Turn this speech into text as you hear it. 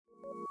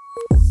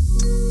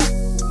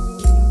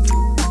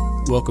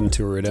Welcome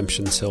to a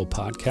Redemption's Hill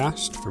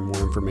podcast. For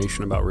more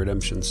information about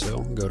Redemption's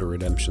Hill, go to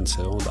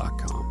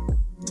redemptionshill.com.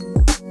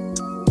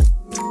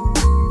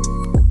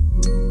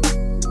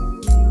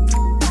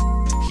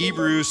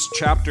 Hebrews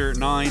chapter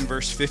 9,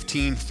 verse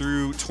 15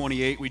 through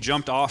 28. We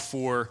jumped off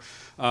for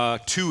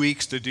 2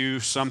 weeks to do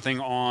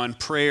something on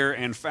prayer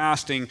and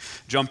fasting,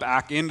 jump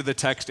back into the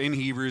text in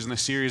Hebrews in the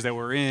series that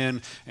we're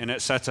in, and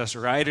it sets us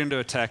right into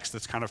a text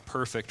that's kind of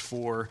perfect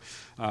for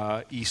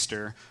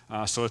Easter.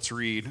 So let's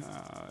read.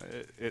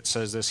 It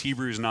says this,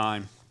 Hebrews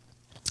 9.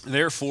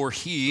 Therefore,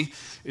 he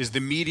is the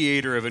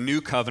mediator of a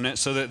new covenant,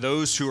 so that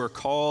those who are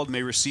called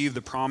may receive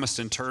the promised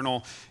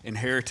eternal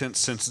inheritance,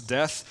 since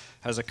death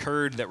has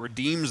occurred that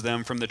redeems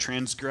them from the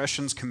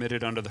transgressions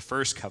committed under the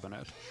first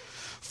covenant.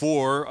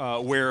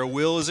 For where a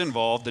will is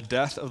involved, the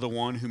death of the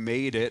one who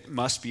made it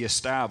must be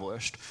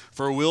established.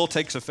 For a will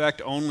takes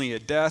effect only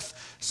at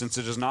death, since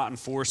it is not in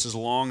force as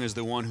long as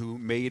the one who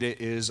made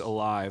it is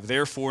alive.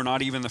 Therefore,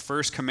 not even the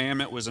first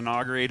commandment was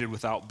inaugurated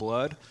without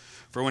blood.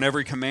 For when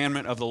every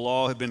commandment of the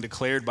law had been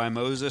declared by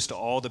Moses to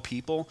all the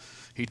people,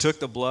 he took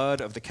the blood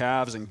of the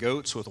calves and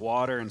goats with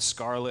water and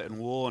scarlet and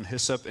wool and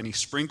hyssop, and he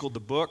sprinkled the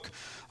book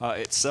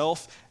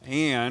itself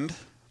and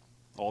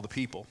all the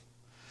people.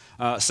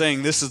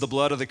 Saying, this is the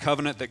blood of the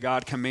covenant that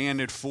God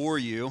commanded for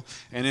you.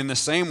 And in the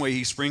same way,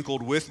 he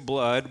sprinkled with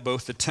blood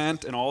both the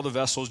tent and all the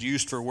vessels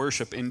used for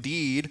worship.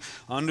 Indeed,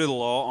 under the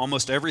law,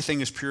 almost everything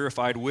is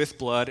purified with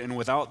blood, and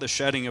without the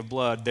shedding of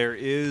blood, there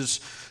is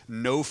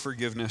no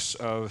forgiveness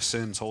of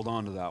sins. Hold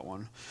on to that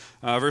one.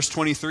 Verse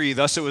 23,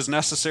 thus it was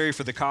necessary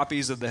for the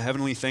copies of the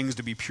heavenly things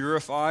to be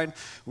purified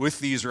with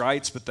these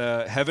rites, but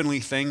the heavenly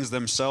things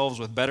themselves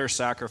with better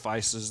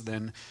sacrifices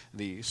than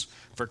these.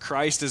 For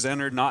Christ has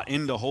entered not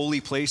into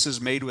holy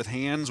places made with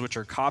hands, which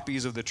are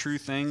copies of the true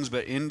things,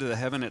 but into the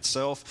heaven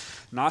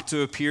itself, not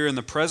to appear in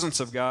the presence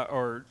of God,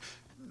 or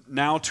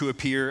now to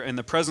appear in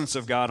the presence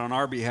of God on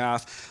our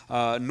behalf,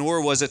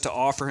 nor was it to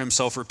offer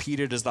himself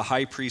repeated as the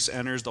high priest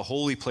enters the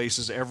holy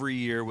places every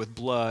year with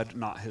blood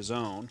not his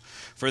own.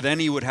 For then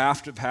he would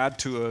have had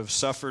to have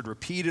suffered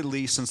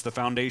repeatedly since the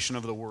foundation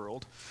of the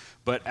world.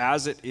 But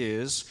as it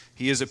is,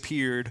 he has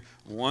appeared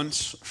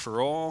once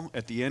for all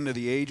at the end of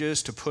the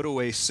ages to put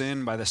away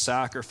sin by the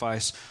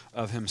sacrifice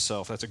of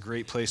himself. That's a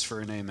great place for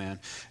an amen.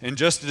 And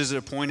just as it is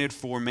appointed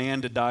for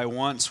man to die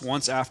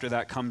once after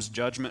that comes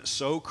judgment,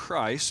 so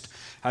Christ,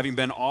 having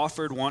been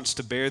offered once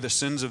to bear the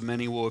sins of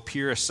many, will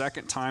appear a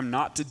second time,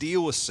 not to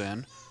deal with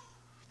sin,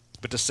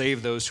 but to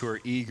save those who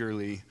are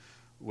eagerly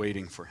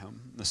waiting for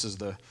him. This is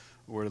the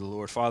word of the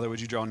Lord. Father,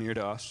 would you draw near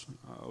to us?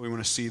 We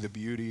want to see the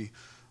beauty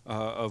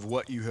of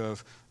what you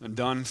have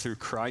done through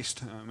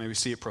Christ. May we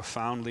see it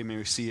profoundly. May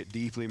we see it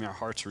deeply. May our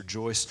hearts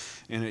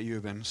rejoice in it. You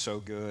have been so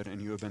good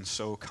and you have been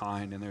so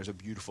kind, and there's a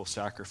beautiful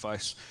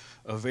sacrifice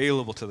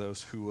available to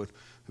those who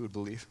would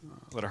believe.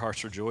 Let our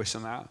hearts rejoice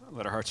in that.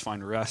 Let our hearts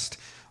find rest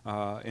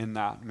in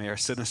that. May our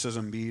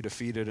cynicism be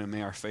defeated, and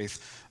may our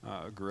faith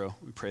grow.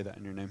 We pray that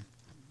in your name.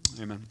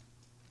 Amen.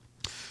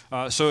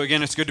 So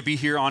again, it's good to be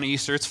here on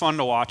Easter. It's fun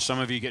to watch. Some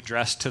of you get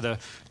dressed to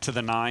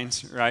the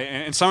nines, right?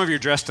 And some of you are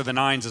dressed to the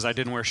nines as I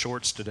didn't wear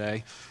shorts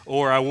today,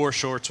 or I wore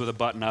shorts with a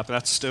button up.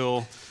 That's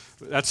still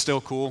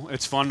cool.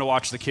 It's fun to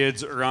watch the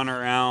kids run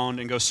around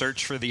and go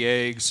search for the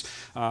eggs.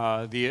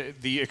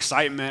 The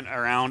excitement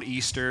around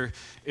Easter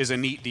is a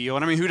neat deal.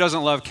 And I mean, who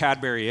doesn't love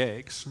Cadbury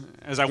eggs?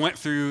 As I went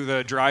through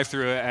the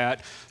drive-thru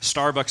at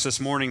Starbucks this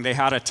morning, they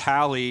had a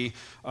tally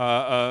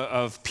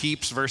of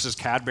Peeps versus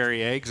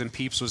Cadbury eggs, and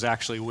Peeps was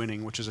actually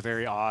winning, which is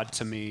very odd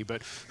to me.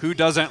 But who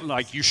doesn't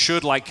like, you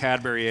should like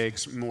Cadbury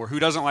eggs more. Who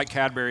doesn't like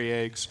Cadbury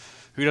eggs?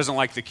 Who doesn't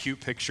like the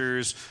cute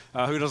pictures?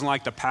 Who doesn't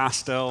like the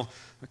pastel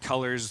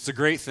colors? It's a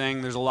great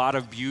thing. There's a lot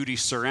of beauty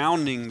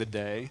surrounding the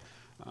day.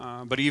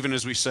 But even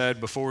as we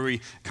said, before we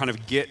kind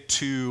of get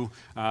to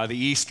the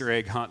Easter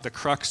egg hunt, the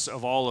crux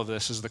of all of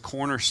this is the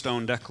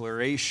cornerstone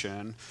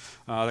declaration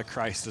that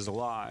Christ is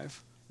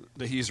alive,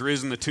 that he's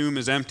risen, the tomb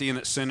is empty, and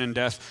that sin and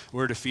death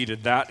were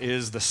defeated. That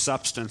is the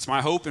substance.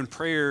 My hope and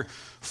prayer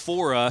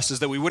for us is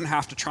that we wouldn't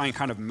have to try and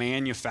kind of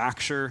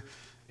manufacture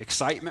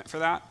excitement for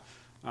that.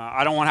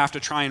 I don't want to have to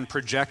try and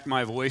project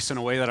my voice in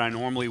a way that I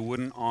normally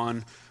wouldn't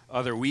on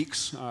other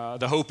weeks.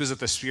 The hope is that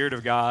the Spirit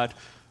of God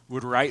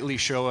would rightly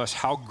show us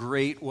how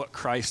great what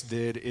Christ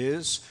did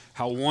is,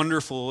 how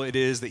wonderful it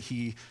is that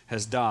he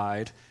has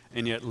died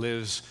and yet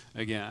lives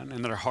again,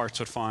 and that our hearts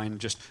would find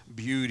just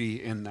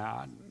beauty in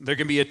that. There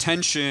can be a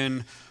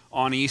tension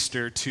on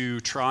Easter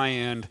to try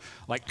and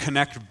like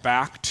connect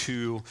back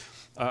to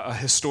a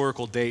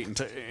historical date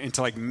and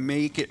to like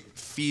make it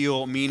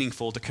feel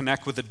meaningful, to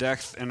connect with the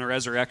death and the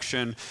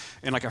resurrection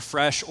in like a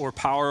fresh or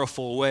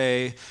powerful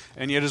way.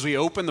 And yet as we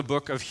open the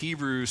book of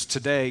Hebrews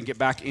today and get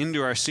back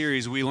into our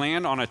series, we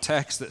land on a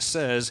text that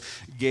says,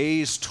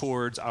 gaze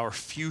towards our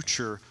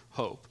future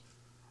hope.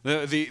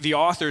 The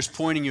author is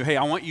pointing you, hey,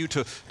 I want you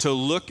to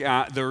look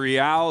at the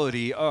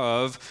reality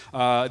of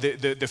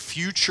the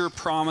future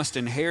promised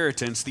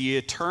inheritance, the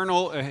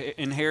eternal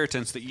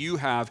inheritance that you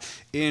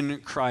have in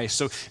Christ.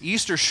 So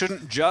Easter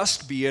shouldn't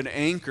just be an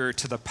anchor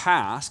to the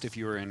past if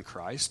you are in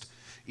Christ.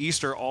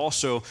 Easter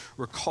also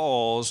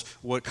recalls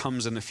what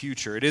comes in the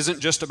future. It isn't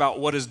just about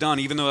what is done,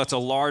 even though that's a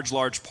large,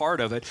 large part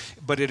of it,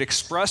 but it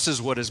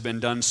expresses what has been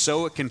done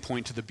so it can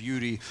point to the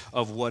beauty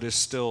of what is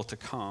still to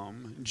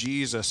come.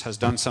 Jesus has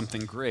done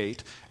something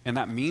great, and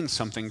that means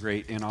something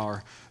great in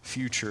our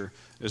future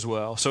as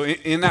well. So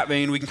in that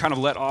vein, we can kind of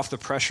let off the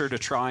pressure to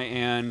try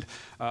and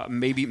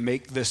maybe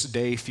make this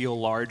day feel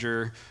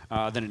larger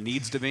than it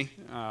needs to be.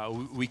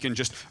 We can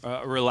just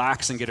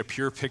relax and get a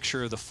pure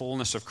picture of the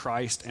fullness of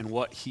Christ and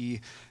what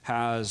he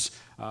has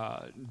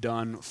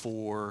done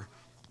for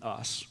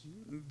us.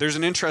 There's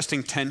an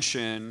interesting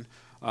tension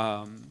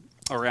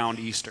around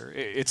Easter.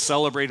 It's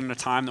celebrating a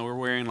time that we're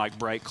wearing like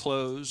bright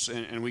clothes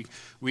and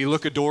we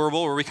look adorable,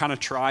 or we kind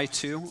of try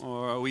to,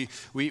 or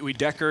we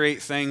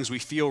decorate things, we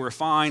feel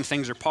refined,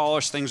 things are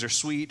polished, things are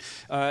sweet.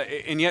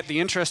 And yet the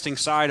interesting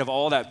side of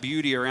all that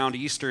beauty around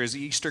Easter is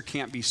Easter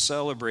can't be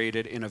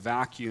celebrated in a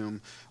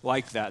vacuum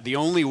like that. The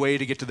only way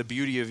to get to the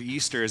beauty of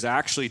Easter is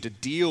actually to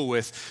deal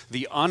with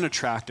the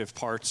unattractive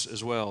parts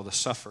as well, the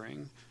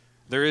suffering.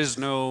 There is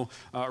no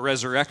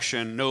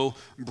resurrection, no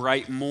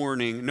bright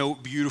morning, no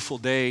beautiful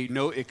day,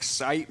 no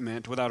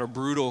excitement without a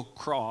brutal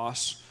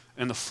cross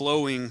and the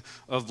flowing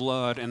of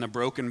blood and the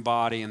broken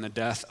body and the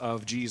death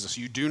of Jesus.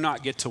 You do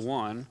not get to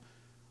one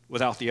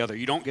without the other.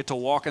 You don't get to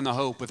walk in the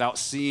hope without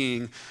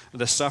seeing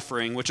the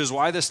suffering, which is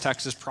why this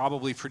text is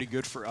probably pretty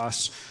good for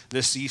us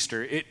this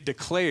Easter. It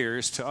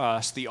declares to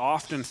us the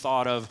often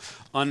thought of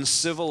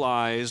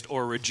uncivilized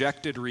or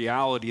rejected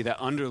reality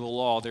that under the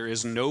law there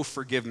is no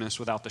forgiveness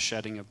without the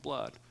shedding of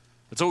blood.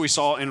 That's what we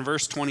saw in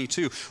verse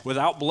 22.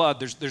 Without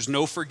blood, there's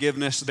no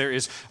forgiveness. There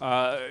is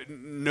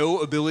no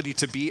ability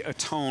to be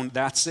atoned.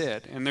 That's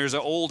it. And there's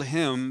an old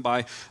hymn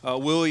by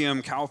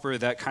William Cowper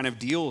that kind of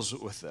deals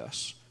with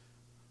this.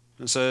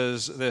 It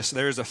says this: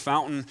 there's a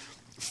fountain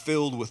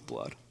filled with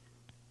blood.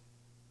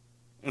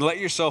 And let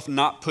yourself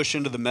not push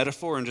into the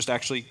metaphor and just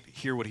actually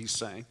hear what he's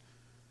saying.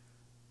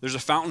 There's a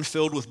fountain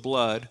filled with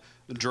blood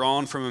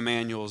drawn from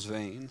Emmanuel's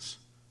veins.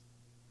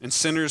 And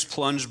sinners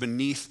plunged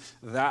beneath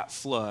that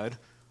flood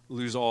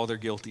lose all their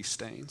guilty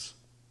stains.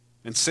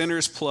 And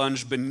sinners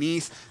plunged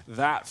beneath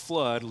that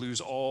flood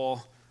lose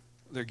all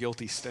their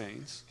guilty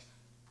stains.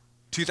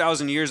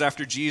 2,000 years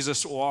after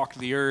Jesus walked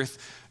the earth,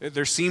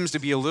 there seems to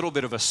be a little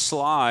bit of a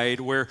slide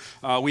where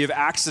we have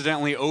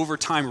accidentally over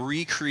time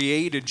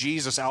recreated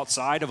Jesus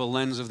outside of a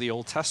lens of the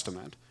Old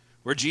Testament,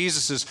 where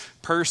Jesus'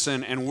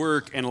 person and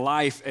work and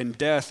life and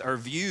death are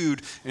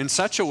viewed in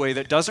such a way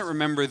that doesn't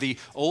remember the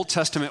Old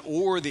Testament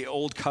or the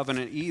Old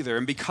Covenant either.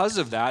 And because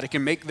of that, it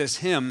can make this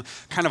hymn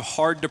kind of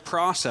hard to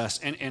process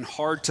and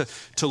hard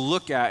to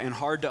look at and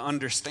hard to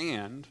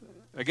understand.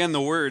 Again,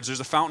 the words, there's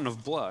a fountain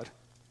of blood,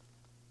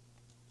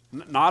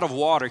 not of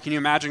water. Can you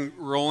imagine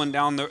rolling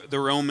down the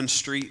Roman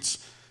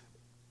streets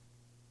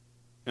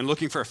and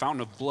looking for a fountain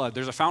of blood?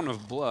 There's a fountain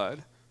of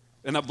blood.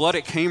 And that blood,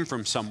 it came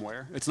from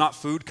somewhere. It's not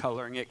food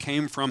coloring. It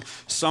came from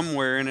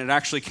somewhere, and it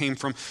actually came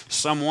from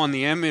someone.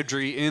 The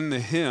imagery in the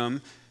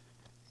hymn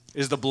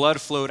is the blood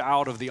flowed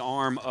out of the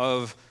arm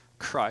of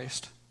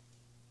Christ.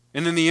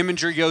 And then the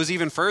imagery goes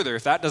even further.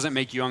 If that doesn't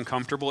make you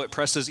uncomfortable, it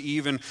presses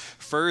even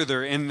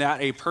further in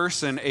that a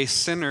person, a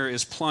sinner,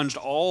 is plunged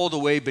all the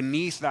way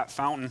beneath that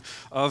fountain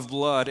of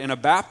blood in a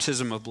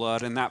baptism of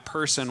blood, and that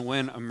person,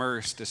 when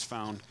immersed, is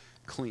found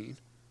clean.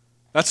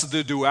 That's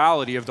the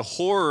duality of the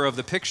horror of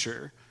the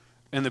picture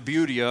and the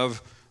beauty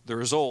of the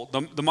result.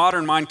 The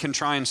modern mind can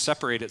try and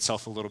separate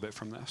itself a little bit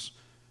from this.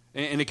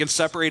 And it can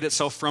separate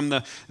itself from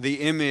the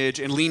image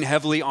and lean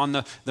heavily on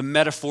the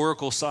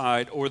metaphorical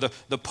side or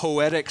the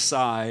poetic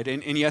side.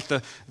 And yet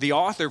the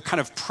author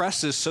kind of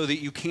presses so that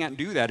you can't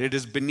do that. It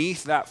is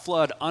beneath that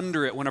flood,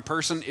 under it, when a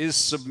person is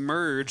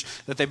submerged,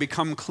 that they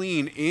become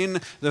clean. In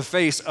the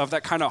face of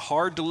that kind of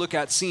hard to look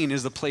at scene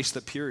is the place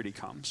that purity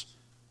comes.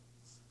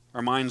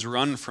 Our minds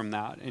run from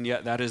that, and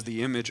yet that is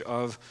the image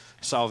of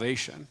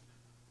salvation.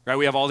 Right?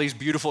 We have all these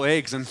beautiful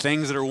eggs and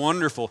things that are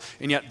wonderful,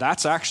 and yet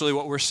that's actually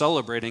what we're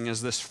celebrating,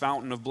 is this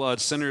fountain of blood.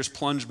 Sinners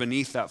plunge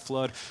beneath that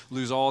flood,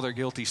 lose all their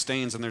guilty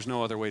stains, and there's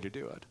no other way to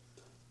do it.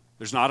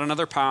 There's not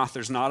another path,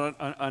 there's not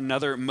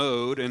another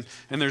mode, and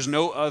there's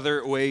no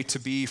other way to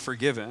be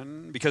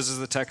forgiven, because as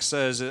the text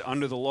says,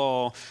 under the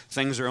law,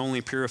 things are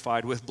only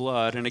purified with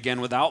blood, and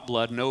again, without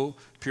blood, no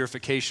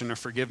purification or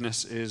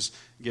forgiveness is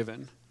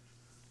given.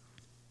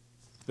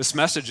 This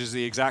message is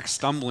the exact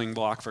stumbling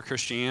block for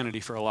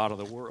Christianity for a lot of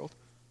the world.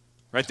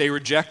 Right? They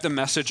reject the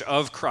message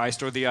of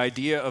Christ or the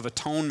idea of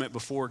atonement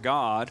before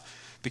God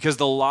because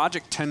the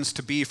logic tends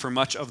to be for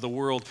much of the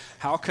world,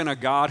 how can a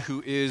God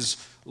who is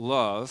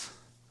love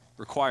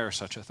require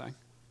such a thing?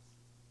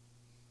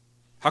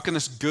 How can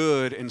this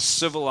good and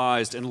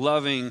civilized and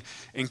loving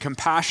and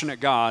compassionate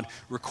God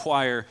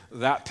require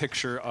that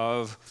picture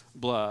of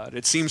blood?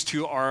 It seems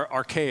too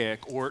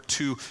archaic or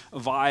too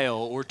vile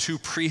or too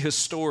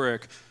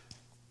prehistoric,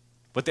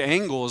 but the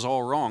angle is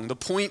all wrong. The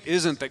point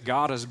isn't that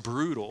God is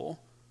brutal.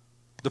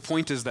 The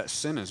point is that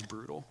sin is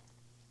brutal.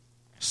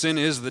 Sin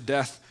is the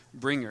death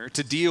bringer.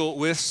 To deal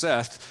with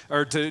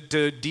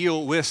to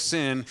deal with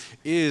sin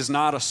is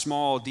not a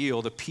small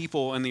deal. The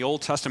people in the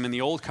Old Testament, in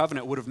the Old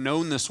Covenant, would have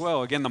known this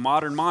well. Again, the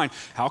modern mind,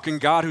 how can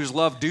God who's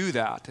love do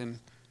that? And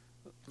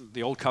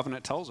the Old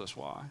Covenant tells us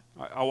why.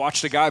 I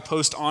watched a guy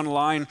post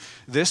online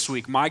this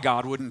week, my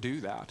God wouldn't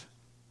do that.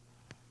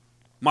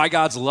 My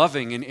God's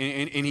loving, and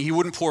he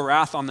wouldn't pour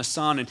wrath on the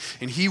Son,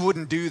 and he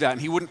wouldn't do that,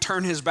 and he wouldn't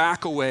turn his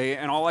back away.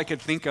 And all I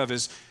could think of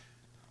is,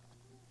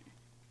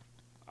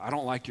 I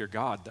don't like your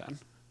God then.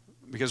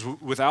 Because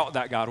without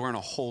that God, we're in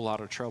a whole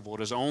lot of trouble.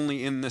 It is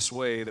only in this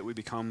way that we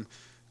become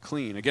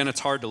clean. Again,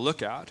 it's hard to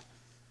look at,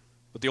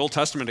 but the Old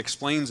Testament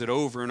explains it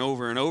over and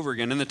over and over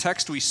again. In the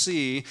text, we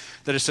see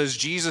that it says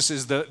Jesus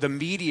is the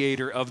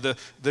mediator of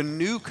the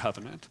new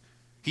covenant.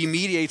 He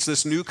mediates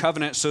this new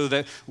covenant so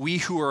that we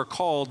who are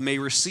called may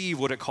receive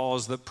what it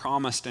calls the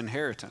promised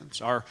inheritance,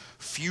 our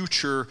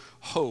future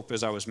hope,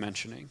 as I was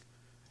mentioning.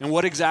 And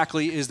what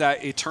exactly is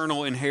that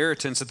eternal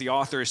inheritance that the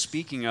author is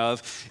speaking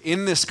of?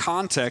 In this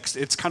context,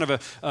 it's kind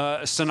of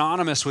a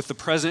synonymous with the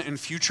present and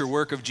future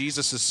work of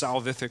Jesus'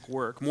 salvific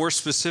work. More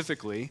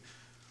specifically,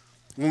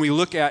 when we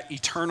look at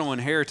eternal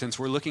inheritance,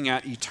 we're looking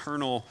at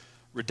eternal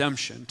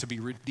redemption, to be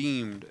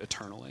redeemed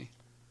eternally.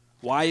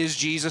 Why is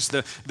Jesus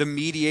the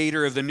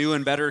mediator of the new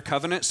and better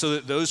covenant? So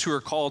that those who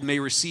are called may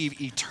receive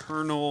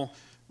eternal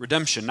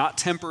redemption, not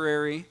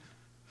temporary,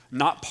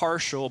 not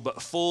partial,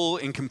 but full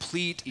and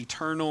complete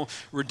eternal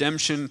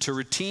redemption. To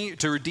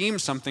redeem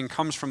something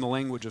comes from the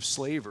language of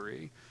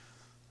slavery,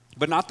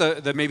 but not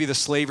maybe the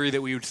slavery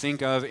that we would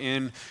think of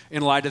in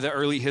light of the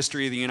early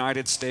history of the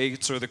United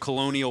States or the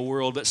colonial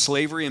world, but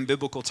slavery in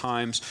biblical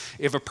times.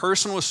 If a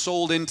person was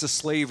sold into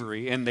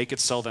slavery and they could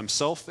sell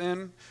themselves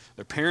in,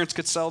 their parents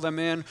could sell them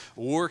in,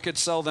 war could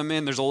sell them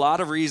in. There's a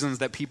lot of reasons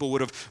that people would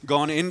have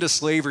gone into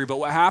slavery, but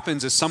what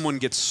happens is someone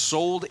gets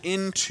sold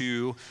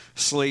into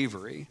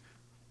slavery.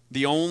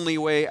 The only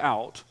way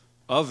out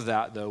of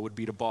that, though, would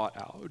be to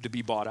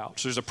be bought out.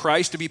 So there's a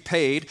price to be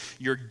paid.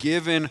 You're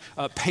given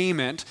a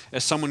payment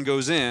as someone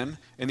goes in,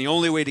 and the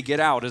only way to get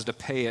out is to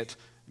pay it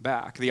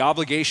back. The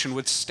obligation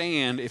would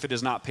stand if it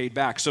is not paid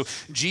back. So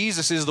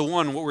Jesus is the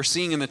one, what we're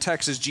seeing in the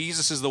text is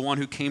Jesus is the one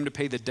who came to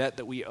pay the debt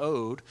that we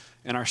owed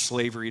in our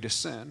slavery to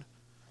sin.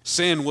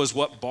 Sin was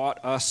what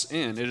bought us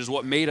in. It is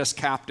what made us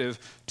captive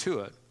to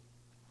it.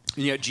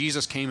 And yet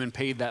Jesus came and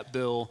paid that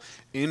bill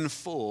in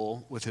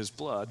full with his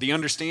blood. The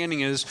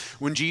understanding is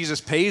when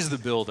Jesus pays the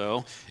bill,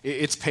 though,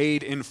 it's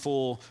paid in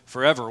full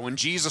forever. When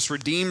Jesus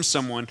redeems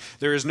someone,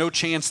 there is no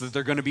chance that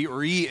they're going to be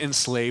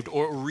re-enslaved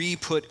or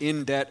re-put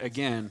in debt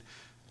again.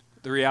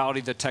 The reality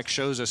the text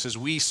shows us is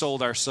we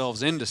sold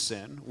ourselves into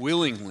sin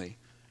willingly.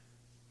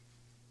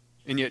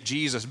 And yet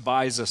Jesus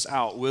buys us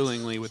out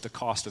willingly with the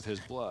cost of his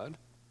blood.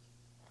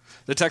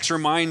 The text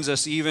reminds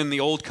us even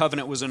the old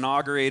covenant was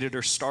inaugurated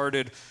or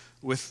started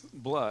with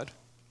blood.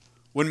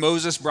 When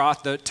Moses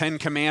brought the 10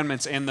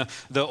 Commandments and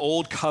the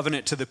old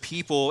covenant to the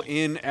people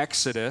in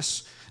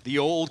Exodus, the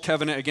old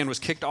covenant again was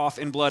kicked off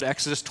in blood.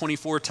 Exodus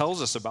 24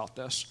 tells us about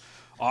this.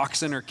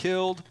 Oxen are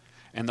killed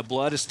and the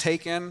blood is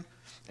taken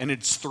and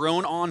it's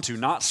thrown onto,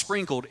 not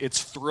sprinkled,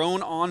 it's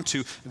thrown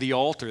onto the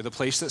altar, the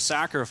place that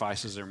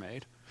sacrifices are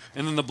made.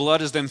 And then the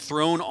blood is then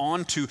thrown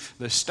onto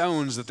the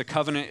stones that the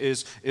covenant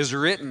is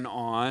written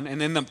on.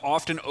 And then the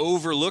often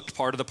overlooked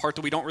part, of the part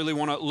that we don't really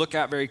want to look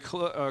at very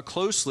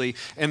closely,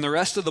 and the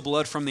rest of the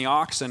blood from the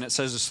oxen, it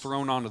says, is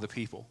thrown onto the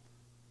people.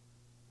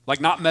 Like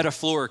not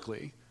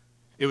metaphorically,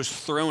 it was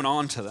thrown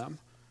onto them,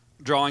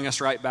 drawing us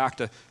right back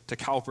to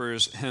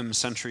Cowper's hymn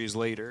centuries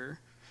later.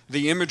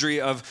 The imagery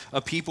of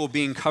a people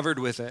being covered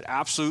with it,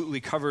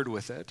 absolutely covered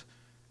with it.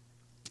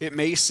 It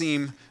may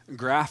seem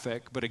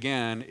graphic, but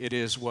again, it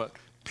is what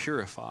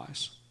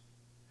purifies.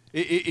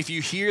 If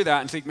you hear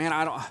that and think, man,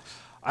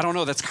 I don't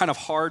know, that's kind of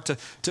hard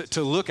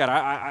to look at.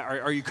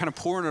 Are you kind of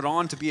pouring it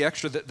on to be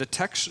extra? The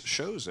text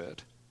shows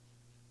it.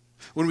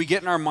 When we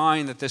get in our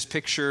mind that this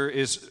picture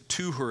is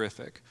too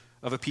horrific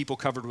of a people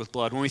covered with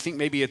blood, when we think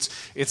maybe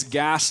it's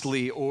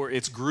ghastly or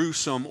it's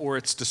gruesome or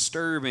it's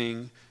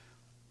disturbing,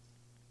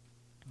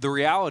 the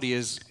reality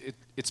is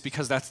it's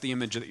because that's the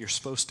image that you're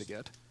supposed to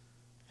get.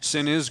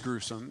 Sin is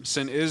gruesome.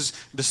 Sin is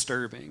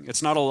disturbing.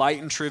 It's not a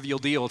light and trivial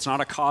deal. It's not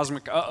a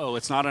cosmic uh-oh.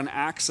 It's not an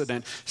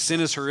accident.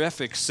 Sin is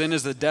horrific. Sin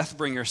is the death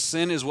bringer.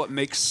 Sin is what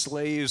makes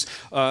slaves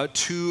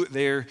to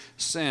their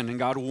sin. And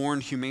God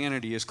warned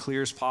humanity as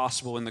clear as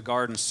possible in the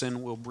garden,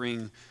 sin will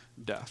bring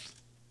death.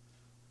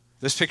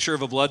 This picture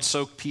of a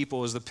blood-soaked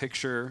people is the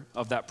picture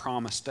of that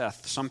promised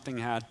death. Something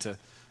had to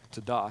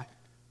die.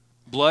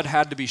 Blood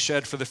had to be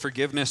shed for the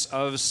forgiveness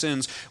of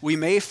sins. We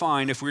may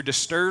find, if we're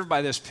disturbed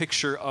by this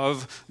picture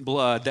of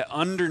blood, that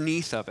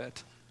underneath of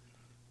it,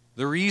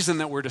 the reason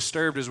that we're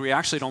disturbed is we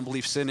actually don't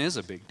believe sin is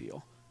a big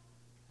deal.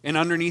 And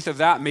underneath of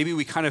that, maybe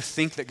we kind of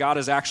think that God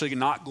is actually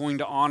not going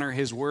to honor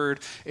his word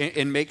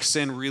and make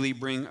sin really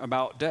bring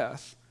about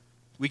death.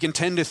 We can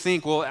tend to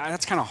think, well,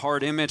 that's kind of a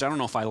hard image. I don't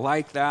know if I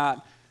like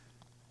that.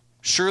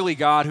 Surely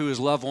God, who is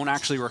love, won't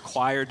actually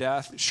require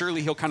death.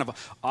 Surely he'll kind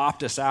of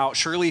opt us out.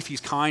 Surely if he's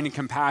kind and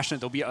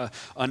compassionate, there'll be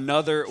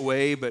another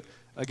way. But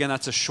Again,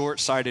 that's a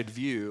short-sighted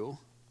view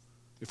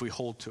if we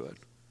hold to it.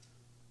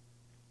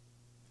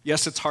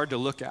 Yes, it's hard to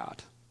look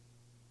at.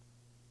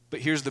 But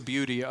here's the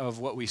beauty of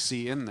what we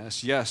see in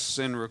this. Yes,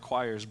 sin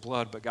requires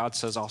blood, but God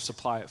says, I'll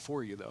supply it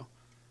for you, though.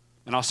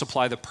 And I'll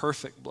supply the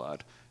perfect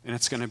blood, and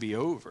it's going to be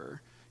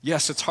over.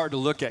 Yes, it's hard to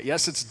look at.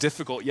 Yes, it's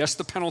difficult. Yes,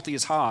 the penalty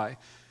is high.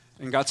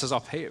 And God says, I'll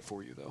pay it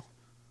for you, though.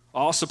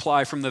 I'll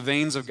supply from the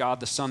veins of God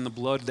the Son the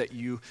blood that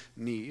you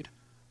need.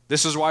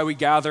 This is why we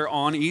gather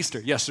on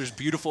Easter. Yes, there's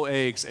beautiful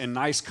eggs and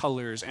nice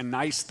colors and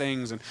nice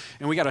things. And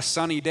we got a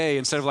sunny day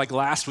instead of like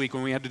last week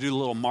when we had to do a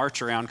little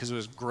march around because it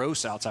was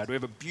gross outside. We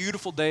have a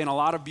beautiful day and a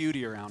lot of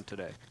beauty around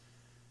today.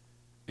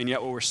 And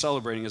yet what we're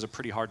celebrating is a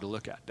pretty hard to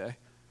look at day.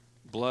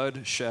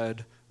 Blood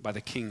shed by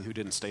the king who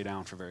didn't stay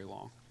down for very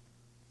long.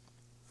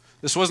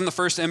 This wasn't the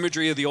first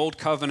imagery of the old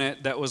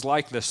covenant that was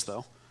like this,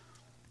 though.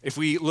 If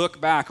we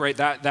look back, right,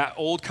 that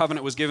old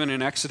covenant was given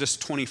in Exodus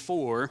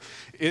 24.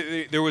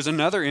 There was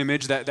another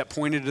image that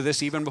pointed to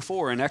this even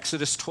before. In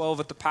Exodus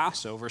 12 at the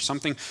Passover,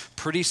 something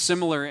pretty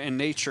similar in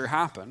nature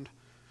happened.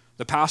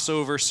 The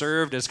Passover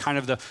served as kind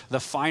of the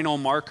final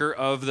marker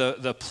of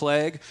the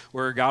plague,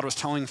 where God was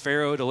telling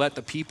Pharaoh to let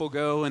the people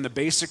go. And the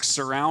basics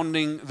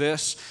surrounding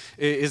this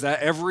is that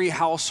every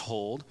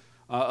household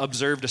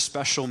observed a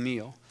special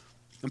meal.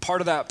 And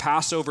part of that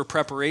Passover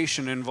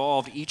preparation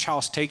involved each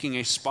house taking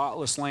a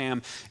spotless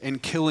lamb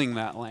and killing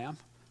that lamb.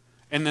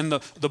 And then the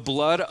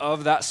blood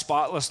of that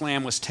spotless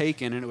lamb was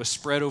taken and it was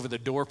spread over the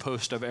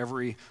doorpost of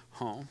every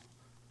home.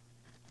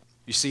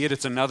 You see it?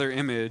 It's another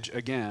image,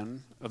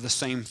 again, of the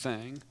same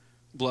thing.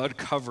 Blood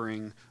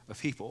covering a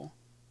people.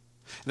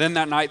 Then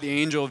that night the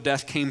angel of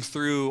death came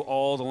through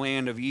all the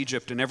land of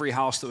Egypt, and every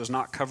house that was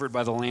not covered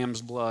by the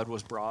lamb's blood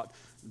was brought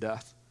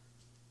death.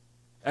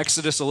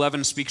 Exodus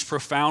 11 speaks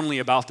profoundly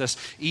about this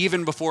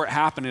even before it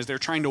happened, as they're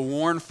trying to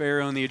warn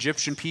Pharaoh and the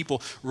Egyptian people,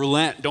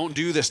 relent, don't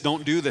do this,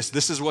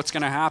 this is what's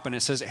going to happen. It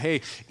says, hey,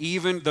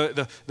 even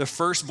the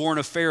firstborn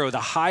of Pharaoh, the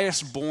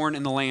highest born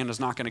in the land, is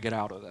not going to get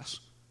out of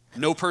this.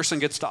 No person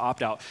gets to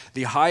opt out.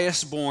 The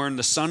highest born,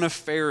 the son of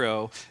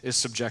Pharaoh, is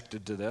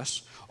subjected to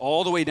this,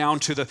 all the way down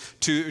to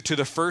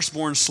the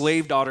firstborn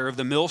slave daughter of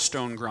the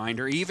millstone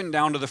grinder, even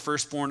down to the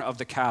firstborn of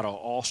the cattle,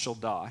 all shall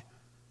die.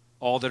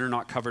 All that are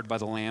not covered by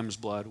the lamb's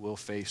blood will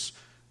face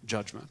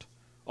judgment.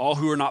 All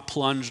who are not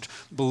plunged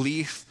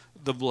beneath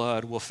the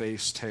blood will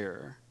face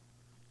terror.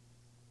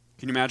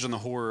 Can you imagine the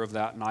horror of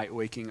that night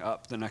waking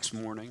up the next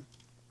morning?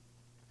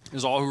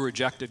 Is all who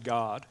rejected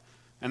God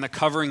and the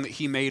covering that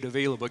he made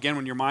available. Again,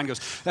 when your mind goes,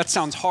 that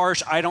sounds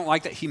harsh, I don't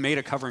like that he made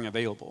a covering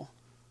available.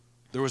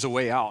 There was a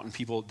way out and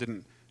people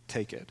didn't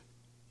take it.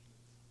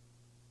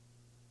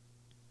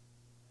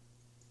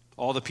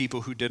 All the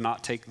people who did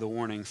not take the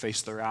warning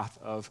faced the wrath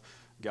of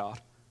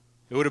God.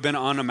 It would have been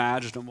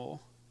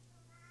unimaginable.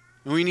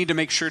 And we need to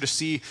make sure to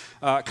see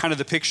kind of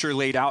the picture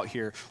laid out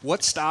here.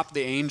 What stopped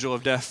the angel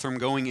of death from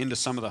going into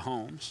some of the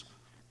homes?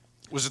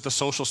 Was it the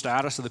social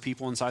status of the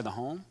people inside the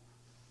home?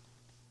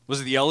 Was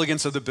it the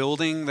elegance of the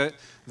building that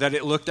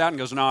it looked at and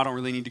goes, no, I don't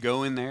really need to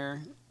go in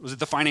there? Was it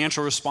the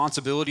financial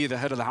responsibility of the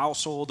head of the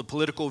household, the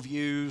political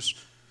views,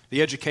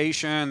 the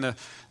education,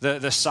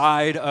 the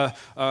side of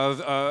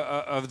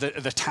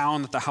the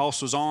town that the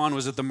house was on?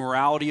 Was it the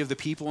morality of the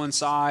people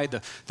inside,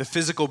 the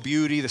physical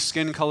beauty, the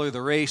skin color,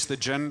 the race, the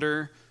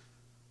gender?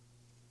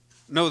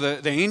 No,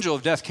 the angel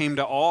of death came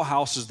to all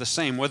houses the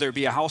same, whether it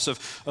be a house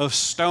of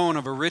stone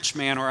of a rich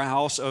man or a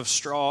house of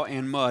straw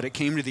and mud. It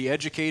came to the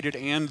educated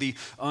and the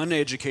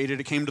uneducated.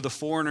 It came to the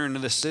foreigner and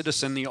to the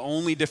citizen. The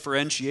only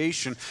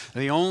differentiation,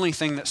 the only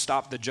thing that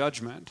stopped the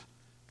judgment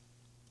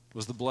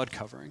was the blood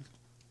covering.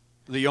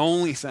 The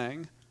only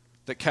thing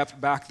that kept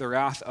back the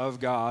wrath of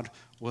God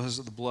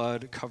was the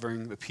blood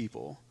covering the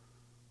people.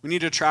 We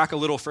need to track a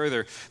little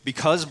further.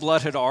 Because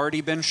blood had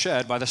already been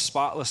shed by the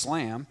spotless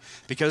lamb,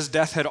 because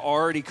death had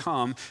already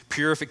come,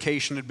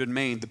 purification had been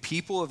made. The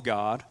people of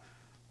God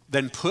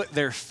then put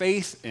their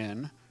faith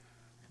in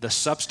the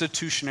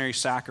substitutionary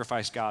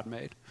sacrifice God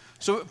made.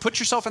 So put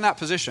yourself in that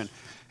position.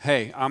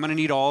 Hey, I'm going to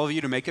need all of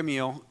you to make a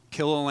meal,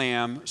 kill a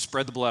lamb,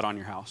 spread the blood on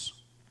your house.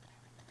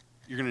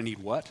 You're going to need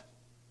what?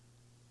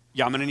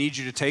 Yeah, I'm going to need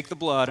you to take the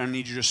blood. I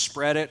need you to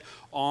spread it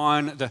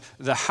on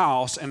the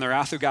house, and the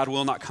wrath of God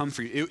will not come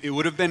for you. It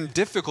would have been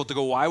difficult to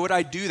go, why would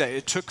I do that?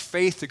 It took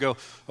faith to go,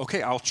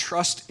 okay, I'll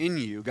trust in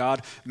you.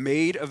 God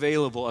made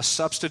available a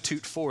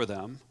substitute for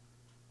them,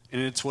 and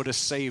it's what has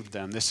saved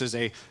them. This is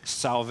a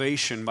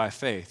salvation by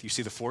faith. You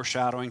see the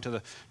foreshadowing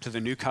to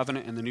the new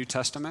covenant in the New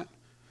Testament?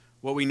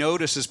 What we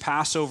notice is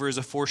Passover is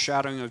a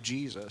foreshadowing of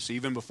Jesus,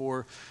 even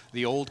before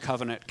the old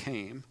covenant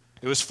came.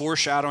 It was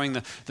foreshadowing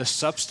the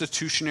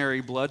substitutionary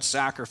blood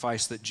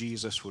sacrifice that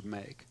Jesus would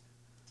make.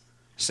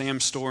 Sam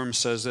Storms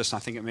says this, and I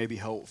think it may be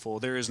helpful.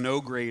 There is no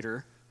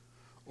greater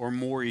or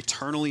more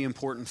eternally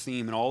important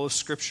theme in all of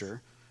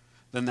Scripture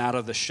than that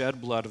of the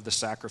shed blood of the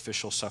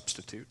sacrificial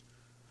substitute.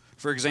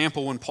 For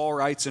example, when Paul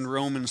writes in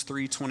Romans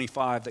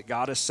 3:25 that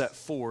God has set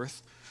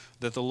forth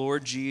that the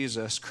Lord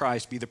Jesus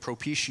Christ be the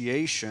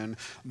propitiation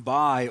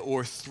by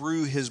or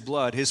through his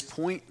blood. His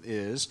point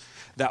is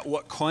that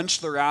what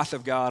quenched the wrath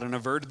of God and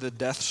averted the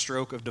death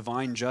stroke of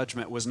divine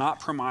judgment was not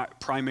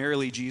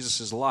primarily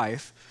Jesus'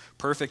 life,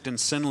 perfect and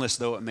sinless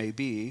though it may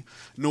be,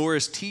 nor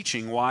his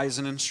teaching, wise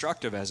and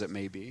instructive as it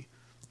may be,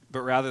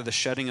 but rather the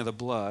shedding of the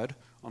blood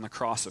on the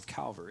cross of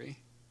Calvary.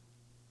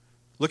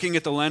 Looking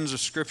at the lens of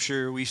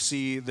Scripture, we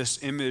see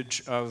this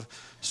image of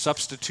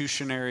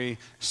substitutionary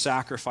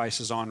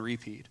sacrifices on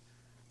repeat.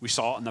 We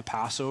saw it in the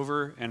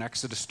Passover in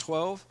Exodus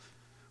 12.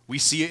 We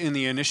see it in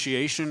the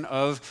initiation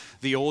of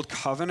the Old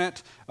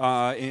Covenant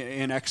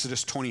in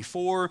Exodus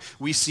 24.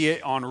 We see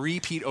it on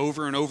repeat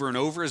over and over and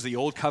over as the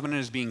Old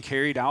Covenant is being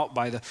carried out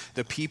by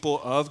the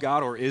people of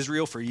God or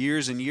Israel for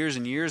years and years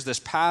and years. This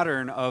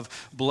pattern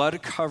of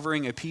blood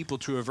covering a people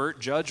to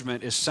avert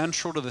judgment is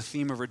central to the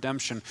theme of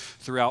redemption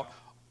throughout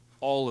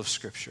all of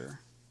Scripture.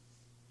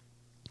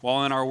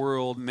 While in our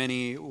world,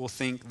 many will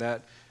think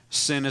that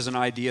sin is an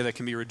idea that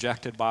can be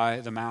rejected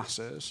by the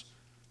masses.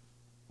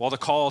 While the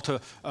call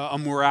to a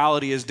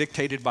morality is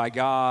dictated by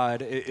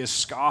God is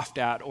scoffed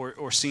at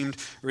or seemed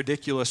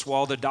ridiculous,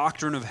 while the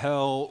doctrine of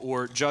hell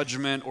or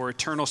judgment or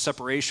eternal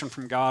separation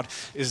from God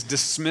is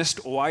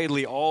dismissed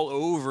widely all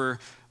over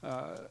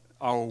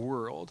our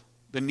world,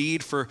 the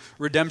need for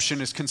redemption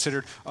is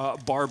considered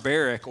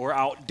barbaric or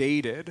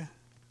outdated.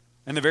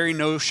 And the very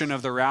notion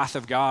of the wrath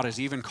of God is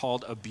even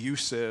called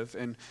abusive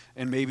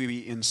and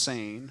maybe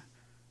insane.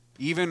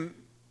 Even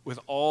with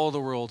all the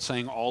world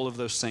saying all of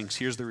those things,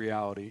 here's the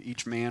reality.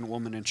 Each man,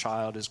 woman, and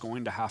child is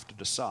going to have to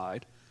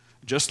decide,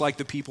 just like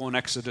the people in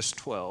Exodus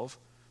 12,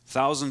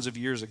 thousands of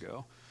years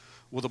ago,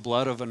 will the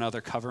blood of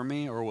another cover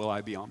me or will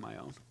I be on my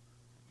own?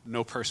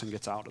 No person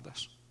gets out of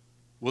this.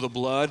 Will the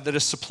blood that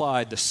is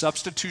supplied, the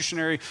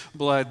substitutionary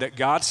blood that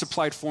God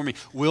supplied for me,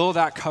 will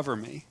that cover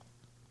me?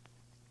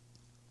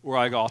 Or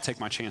I'll take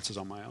my chances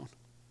on my own.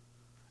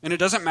 And it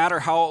doesn't matter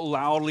how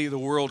loudly the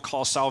world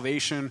calls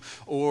salvation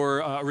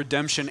or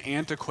redemption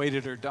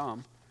antiquated or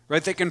dumb,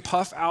 right? They can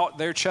puff out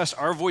their chest.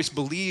 Our voice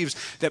believes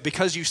that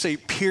because you say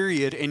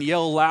period and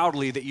yell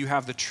loudly that you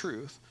have the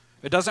truth.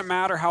 It doesn't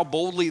matter how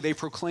boldly they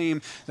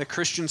proclaim that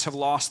Christians have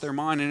lost their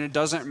mind, and it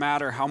doesn't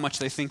matter how much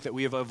they think that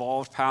we have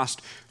evolved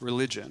past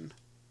religion.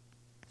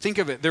 Think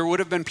of it. There would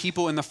have been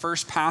people in the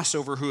first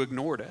Passover who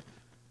ignored it.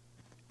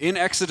 In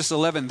Exodus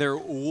 11, they're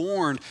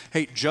warned,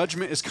 hey,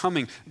 judgment is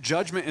coming.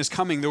 Judgment is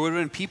coming. There would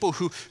have been people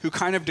who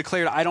kind of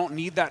declared, I don't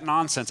need that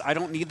nonsense. I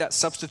don't need that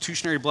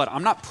substitutionary blood.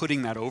 I'm not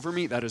putting that over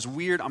me. That is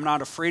weird. I'm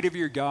not afraid of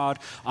your God.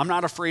 I'm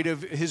not afraid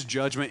of his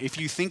judgment. If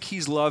you think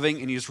he's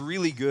loving and he's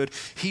really good,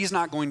 he's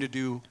not going to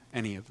do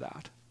any of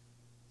that.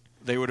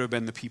 They would have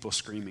been the people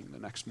screaming the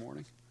next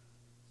morning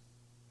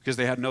because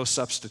they had no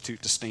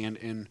substitute to stand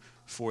in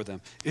for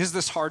them. Is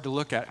this hard to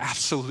look at?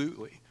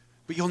 Absolutely.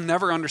 But you'll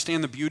never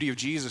understand the beauty of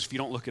Jesus if you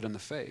don't look it in the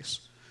face.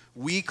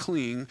 We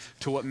cling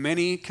to what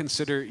many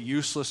consider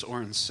useless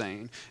or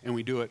insane, and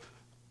we do it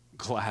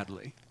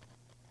gladly.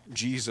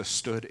 Jesus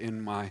stood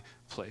in my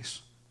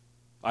place.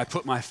 I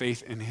put my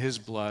faith in his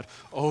blood.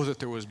 Oh, that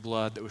there was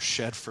blood that was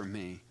shed for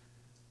me.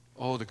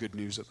 Oh, the good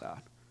news of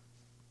that.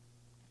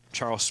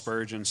 Charles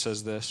Spurgeon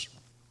says this,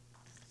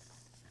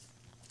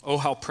 oh,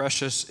 how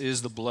precious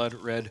is the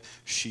blood-red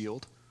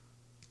shield.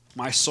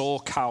 My soul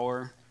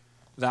cower,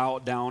 thou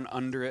down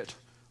under it,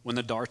 when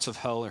the darts of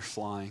hell are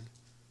flying.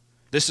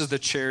 This is the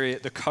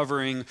chariot, the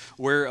covering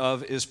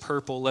whereof is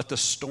purple. Let the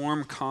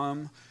storm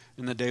come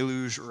and the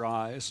deluge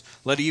rise.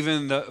 Let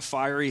even the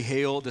fiery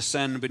hail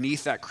descend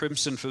beneath that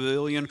crimson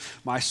pavilion.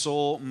 My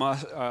soul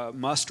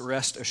must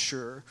rest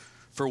assured,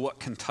 for what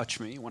can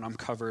touch me when I'm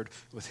covered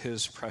with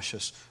his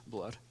precious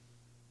blood?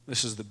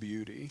 This is the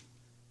beauty.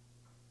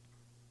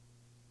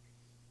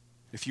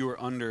 If you are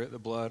under the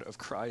blood of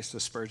Christ,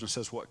 as Spurgeon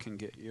says, what can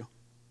get you?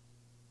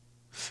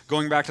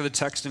 Going back to the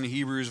text in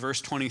Hebrews,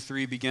 verse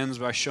 23 begins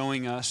by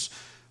showing us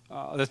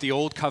that the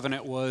old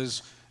covenant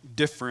was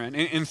different.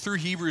 And through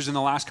Hebrews in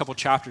the last couple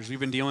chapters, we've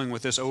been dealing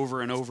with this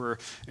over and over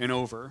and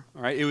over.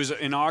 All right? It was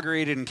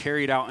inaugurated and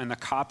carried out in the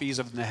copies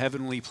of the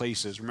heavenly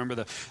places. Remember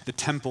the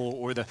temple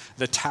or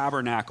the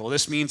tabernacle.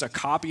 This means a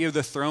copy of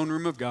the throne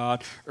room of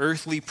God.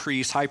 Earthly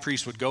priests, high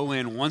priests would go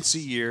in once a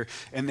year,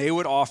 and they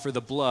would offer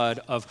the blood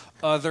of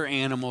other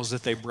animals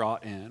that they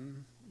brought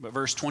in. But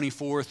verse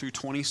 24 through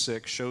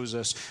 26 shows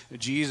us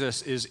that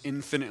Jesus is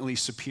infinitely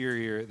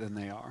superior than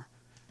they are.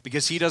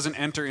 Because he doesn't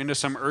enter into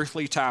some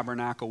earthly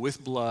tabernacle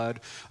with blood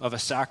of a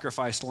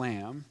sacrificed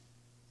lamb.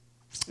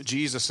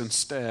 Jesus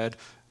instead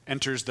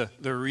enters the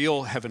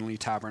real heavenly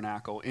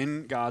tabernacle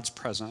in God's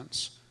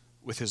presence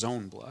with his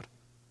own blood.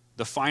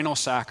 The final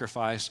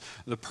sacrifice,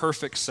 the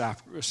perfect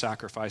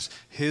sacrifice,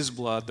 his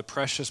blood, the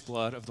precious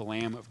blood of the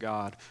Lamb of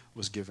God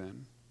was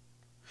given.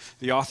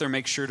 The author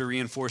makes sure to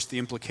reinforce the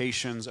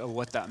implications of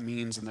what that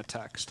means in the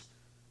text.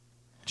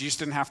 Jesus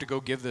didn't have to go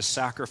give this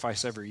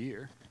sacrifice every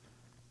year.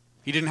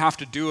 He didn't have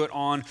to do it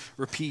on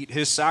repeat.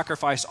 His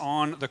sacrifice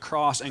on the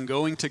cross and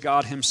going to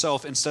God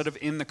himself instead of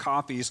in the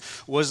copies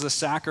was the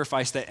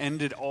sacrifice that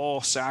ended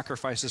all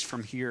sacrifices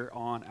from here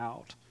on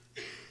out.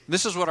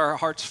 This is what our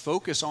hearts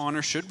focus on,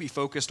 or should be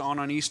focused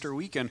on Easter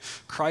weekend.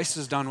 Christ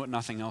has done what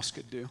nothing else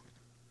could do.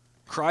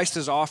 Christ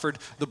has offered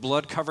the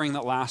blood covering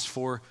that lasts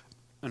for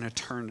an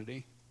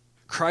eternity.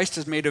 Christ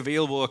has made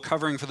available a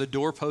covering for the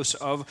doorposts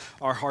of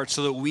our hearts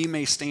so that we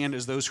may stand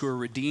as those who are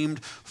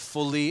redeemed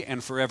fully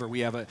and forever. We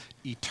have an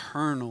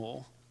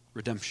eternal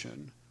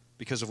redemption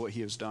because of what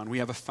he has done. We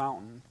have a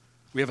fountain.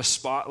 We have a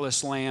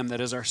spotless lamb that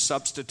is our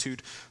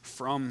substitute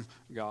from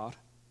God.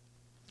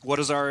 What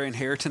is our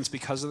inheritance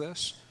because of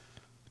this?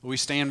 We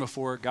stand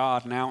before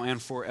God now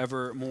and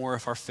forevermore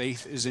if our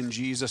faith is in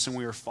Jesus and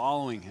we are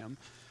following him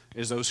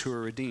as those who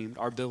are redeemed.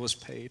 Our bill is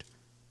paid.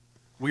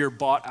 We are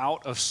bought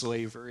out of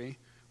slavery.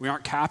 We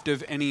aren't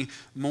captive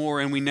anymore,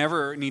 and we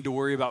never need to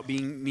worry about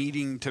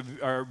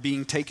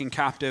being taken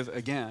captive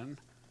again.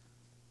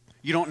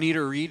 You don't need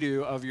a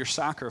redo of your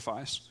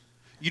sacrifice.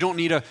 You don't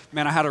need I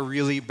had a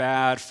really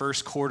bad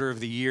first quarter of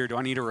the year. Do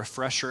I need a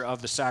refresher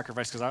of the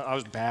sacrifice because I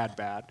was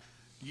bad?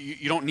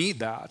 You don't need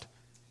that.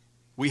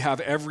 We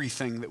have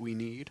everything that we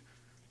need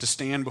to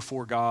stand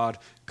before God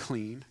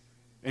clean.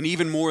 And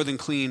even more than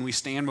clean, we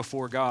stand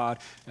before God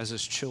as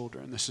his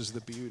children. This is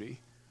the beauty.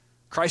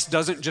 Christ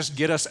doesn't just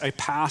get us a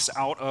pass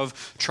out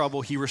of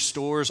trouble. He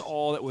restores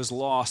all that was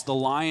lost. The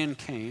lion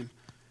came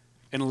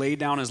and laid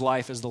down his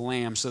life as the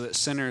lamb so that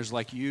sinners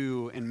like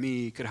you and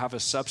me could have a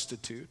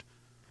substitute.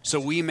 So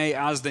we may,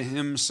 as the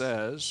hymn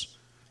says,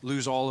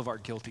 lose all of our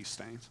guilty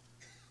stains.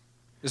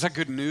 Is that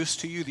good news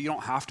to you that you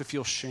don't have to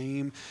feel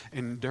shame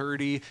and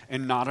dirty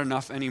and not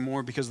enough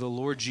anymore because the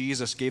Lord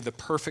Jesus gave the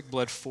perfect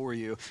blood for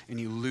you and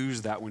you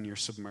lose that when you're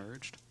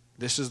submerged?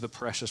 This is the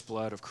precious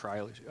blood of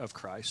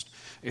Christ.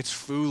 It's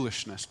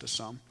foolishness to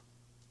some.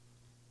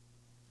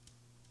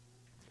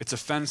 It's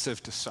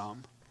offensive to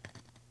some.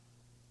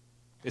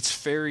 It's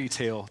fairy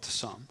tale to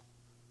some.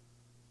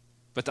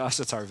 But to us,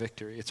 it's our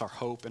victory. It's our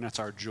hope, and it's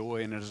our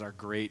joy, and it is our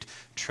great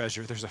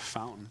treasure. There's a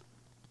fountain.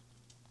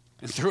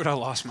 And through it, I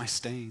lost my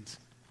stains.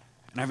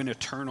 And I have an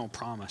eternal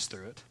promise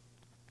through it.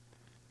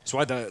 That's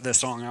why the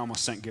song, I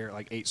almost sent Garrett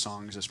like 8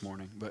 songs this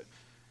morning. But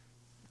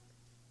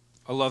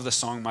I love the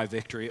song, My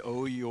Victory.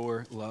 Oh,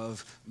 your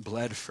love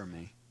bled for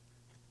me.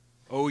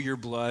 Oh, your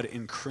blood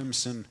in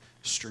crimson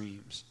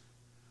streams.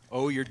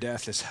 Oh, your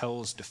death is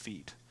hell's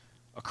defeat.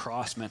 A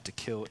cross meant to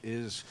kill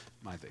is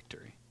my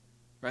victory.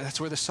 Right?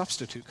 That's where the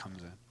substitute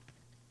comes in.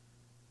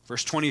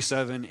 Verse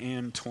 27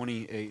 and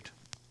 28.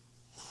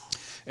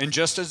 And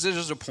just as it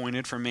is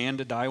appointed for man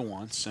to die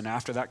once, and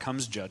after that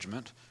comes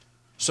judgment,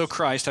 so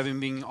Christ, having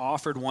been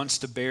offered once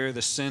to bear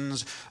the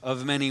sins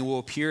of many, will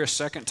appear a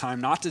second time,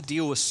 not to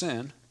deal with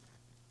sin.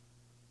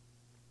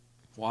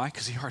 Why?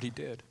 Because he already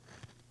did.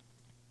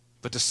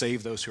 But to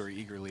save those who are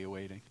eagerly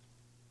awaiting.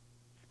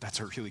 That's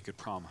a really good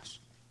promise.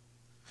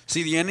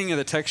 See, the ending of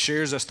the text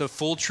shares us the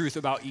full truth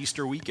about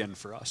Easter weekend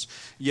for us.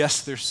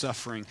 Yes, there's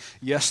suffering.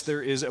 Yes,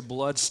 there is a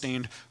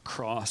blood-stained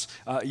cross.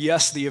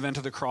 Yes, the event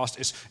of the cross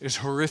is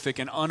horrific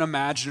and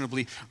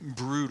unimaginably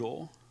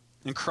brutal.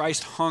 And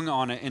Christ hung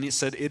on it, and it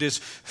said, it is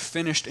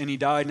finished, and he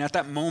died. And at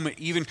that moment,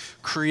 even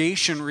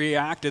creation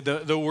reacted.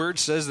 The word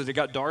says that it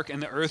got dark,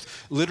 and the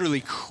earth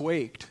literally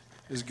quaked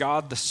as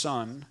God the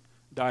Son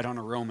died on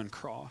a Roman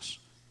cross.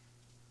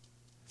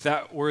 If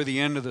that were the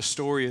end of the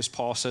story, as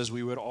Paul says,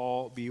 we would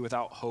all be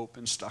without hope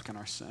and stuck in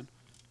our sin.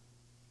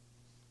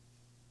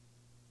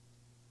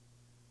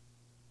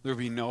 There would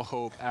be no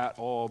hope at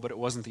all, but it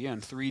wasn't the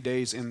end. 3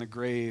 days in the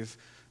grave,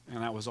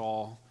 and that was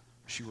all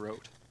she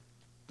wrote.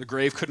 The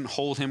grave couldn't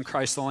hold him.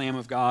 Christ, the Lamb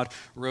of God,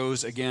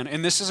 rose again.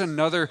 And this is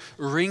another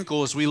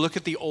wrinkle as we look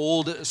at the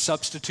old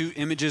substitute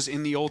images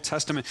in the Old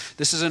Testament.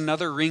 This is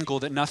another wrinkle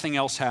that nothing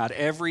else had.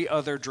 Every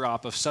other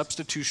drop of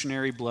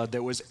substitutionary blood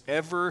that was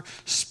ever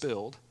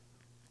spilled,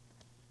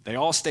 they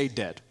all stayed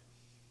dead.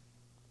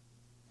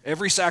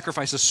 Every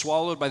sacrifice is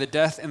swallowed by the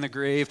death and the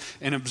grave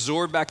and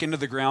absorbed back into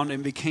the ground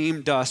and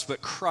became dust.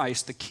 But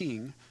Christ, the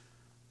King,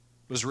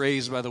 was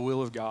raised by the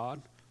will of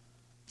God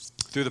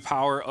through the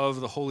power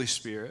of the Holy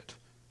Spirit.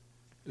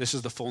 This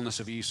is the fullness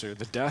of Easter,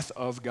 the death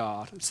of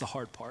God. It's the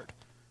hard part.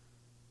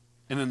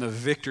 And then the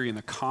victory and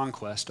the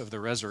conquest of the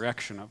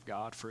resurrection of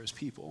God for his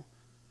people.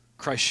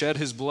 Christ shed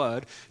his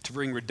blood to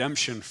bring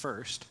redemption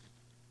first.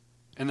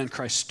 And then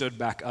Christ stood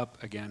back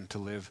up again to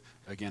live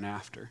again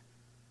after.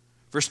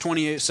 Verse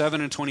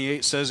 7 and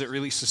 28 says it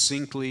really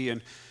succinctly,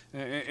 and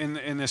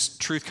this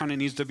truth kind of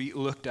needs to be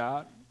looked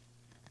at.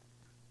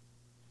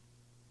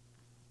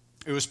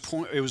 It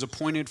was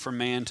appointed for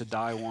man to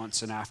die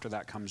once, and after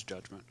that comes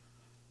judgment.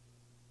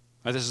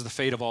 Right, this is the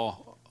fate of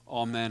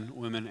all men,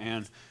 women,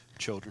 and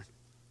children.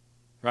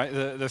 Right?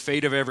 The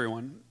fate of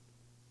everyone.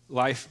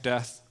 Life,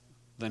 death,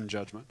 then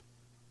judgment.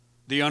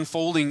 The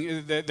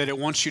unfolding that it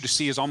wants you to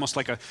see is almost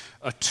like a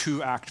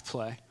 2-act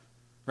play,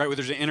 right? Where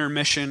there's an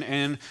intermission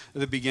and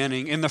the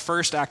beginning. In the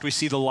first act, we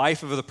see the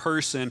life of the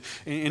person,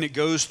 and it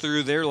goes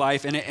through their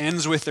life, and it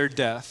ends with their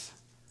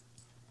death.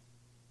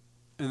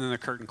 And then the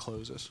curtain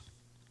closes.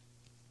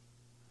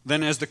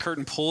 Then as the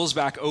curtain pulls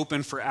back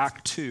open for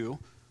Act 2,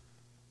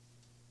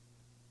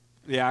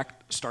 the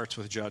act starts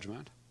with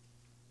judgment.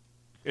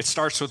 It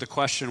starts with the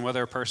question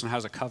whether a person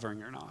has a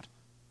covering or not.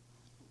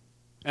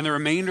 And the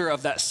remainder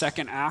of that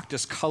second act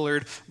is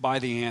colored by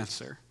the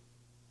answer.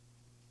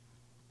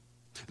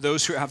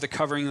 Those who have the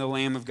covering of the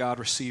Lamb of God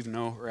receive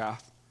no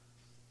wrath.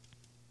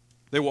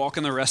 They walk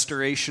in the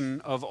restoration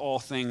of all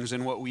things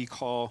in what we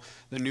call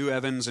the new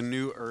heavens and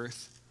new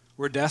earth,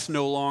 where death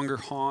no longer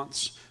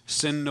haunts,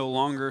 sin no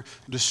longer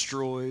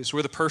destroys,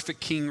 where the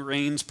perfect King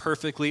reigns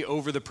perfectly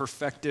over the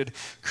perfected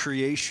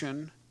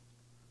creation.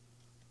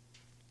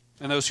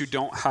 And those who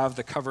don't have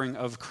the covering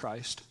of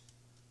Christ,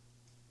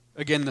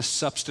 again, the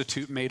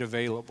substitute made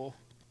available,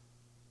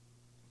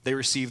 they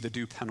receive the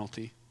due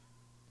penalty.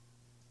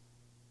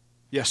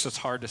 Yes, that's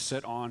hard to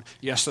sit on.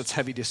 Yes, that's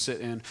heavy to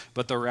sit in.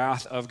 But the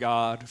wrath of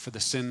God for the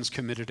sins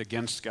committed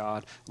against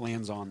God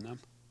lands on them.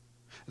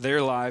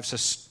 Their lives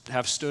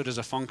have stood as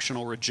a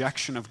functional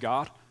rejection of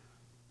God.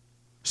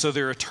 So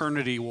their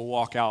eternity will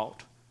walk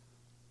out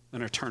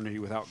an eternity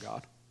without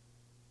God.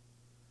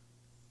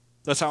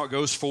 That's how it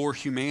goes for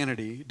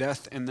humanity.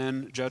 Death and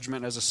then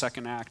judgment as a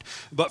second act.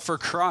 But for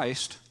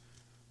Christ,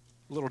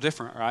 a little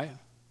different, right? It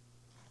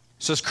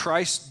says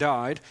Christ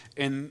died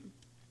and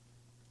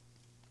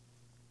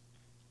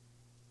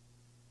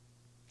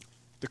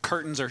the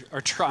curtains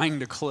are trying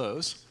to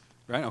close,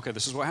 right? Okay,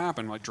 this is what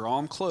happened. Like, draw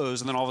them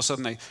closed, and then all of a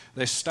sudden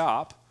they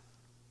stop,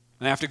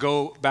 and they have to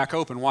go back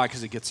open. Why?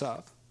 Because he gets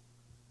up.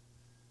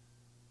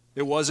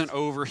 It wasn't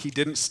over. He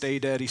didn't stay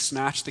dead. He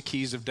snatched the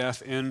keys of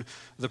death in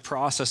the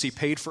process. He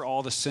paid for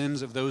all the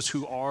sins of those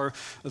who are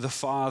the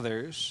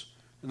Father's,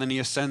 and then he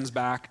ascends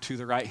back to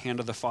the right hand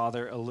of the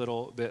Father a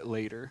little bit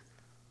later.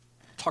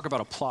 Talk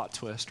about a plot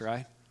twist,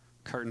 right?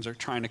 Curtains are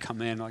trying to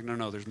come in. Like,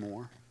 no, there's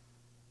more.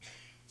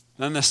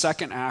 Then the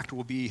second act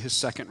will be his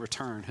second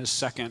return, his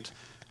second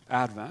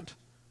advent.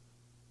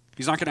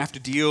 He's not going to have to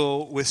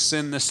deal with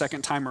sin the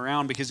second time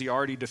around because he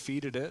already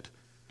defeated it.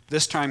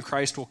 This time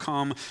Christ will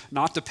come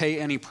not to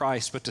pay any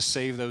price, but to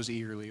save those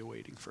eagerly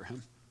awaiting for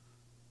him.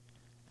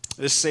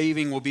 This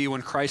saving will be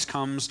when Christ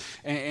comes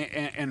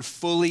and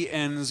fully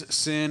ends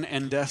sin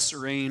and death's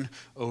reign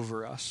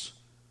over us.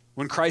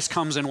 When Christ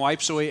comes and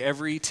wipes away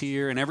every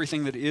tear and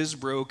everything that is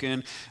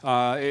broken,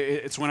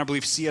 it's when I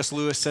believe C.S.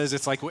 Lewis says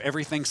it's like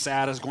everything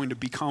sad is going to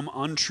become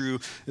untrue.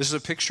 This is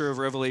a picture of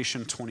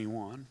Revelation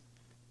 21.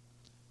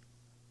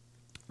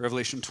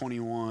 Revelation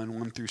 21,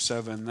 1 through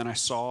 7. Then I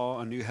saw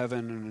a new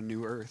heaven and a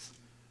new earth.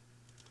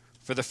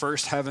 For the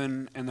first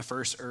heaven and the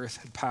first earth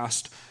had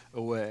passed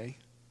away.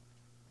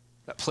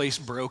 That place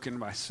broken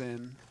by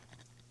sin.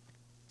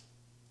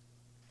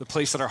 The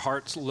place that our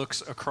hearts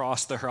looks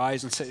across the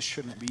horizon and says it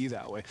shouldn't be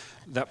that way.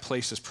 That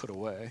place is put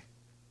away.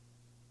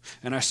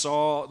 And I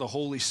saw the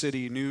holy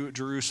city, New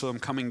Jerusalem,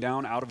 coming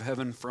down out of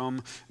heaven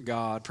from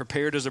God,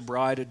 prepared as a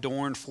bride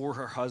adorned for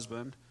her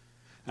husband.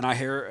 And I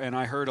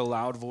heard a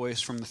loud voice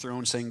from the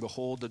throne saying,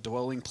 "Behold, the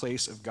dwelling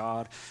place of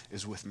God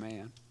is with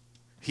man.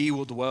 He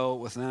will dwell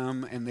with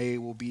them, and they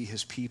will be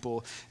his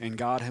people, and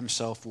God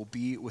himself will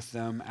be with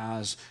them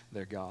as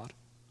their God.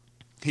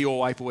 He will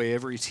wipe away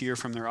every tear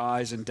from their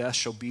eyes, and death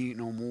shall be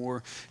no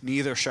more.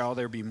 Neither shall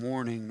there be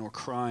mourning, nor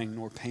crying,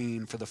 nor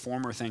pain, for the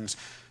former things,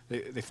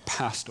 they've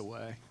passed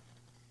away."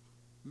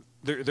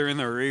 They're in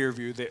the rear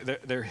view.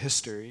 They're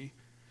history.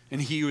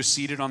 And he who was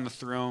seated on the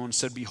throne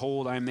said,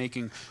 "Behold, I am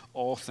making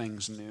all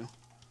things new."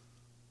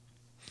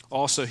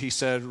 Also he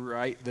said,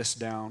 "Write this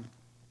down,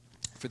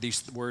 for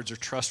these words are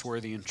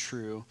trustworthy and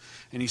true."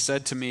 And he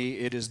said to me,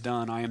 "It is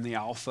done. I am the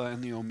Alpha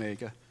and the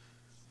Omega,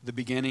 the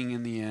beginning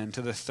and the end.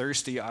 To the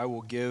thirsty I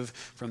will give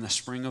from the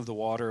spring of the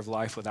water of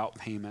life without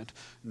payment.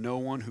 No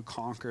one who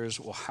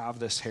conquers will have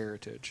this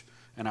heritage,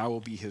 and I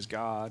will be his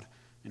God,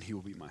 and he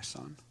will be my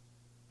son."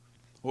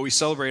 What we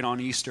celebrate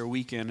on Easter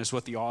weekend is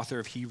what the author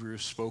of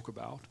Hebrews spoke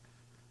about.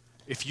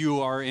 If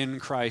you are in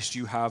Christ,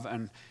 you have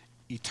an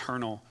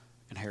eternal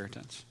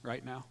inheritance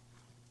right now.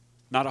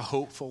 Not a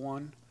hopeful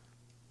one,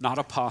 not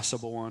a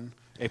possible one,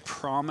 a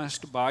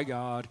promised by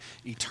God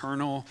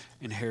eternal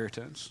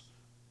inheritance.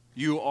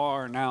 You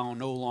are now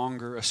no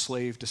longer a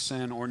slave to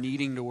sin or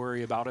needing to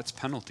worry about its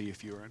penalty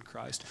if you are in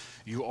Christ.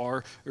 You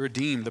are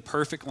redeemed, the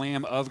perfect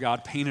Lamb of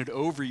God painted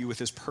over you with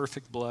his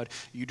perfect blood.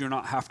 You do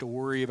not have to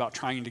worry about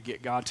trying to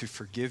get God to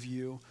forgive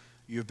you.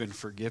 You have been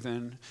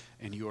forgiven,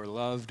 and you are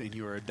loved, and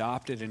you are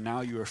adopted, and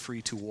now you are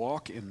free to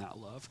walk in that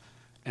love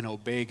and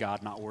obey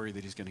God, not worry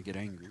that he's going to get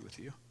angry with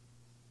you.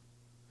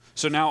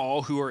 So now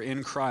all who are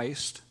in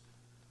Christ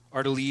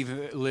are to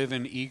live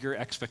in eager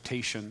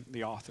expectation,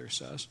 the author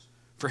says,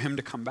 for him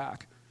to come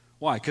back.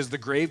 Why? Because the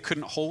grave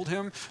couldn't hold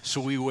him, so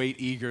we wait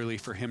eagerly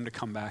for him to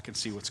come back and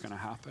see what's going to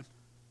happen.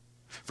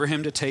 For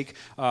him to take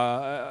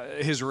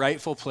his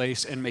rightful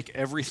place and make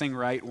everything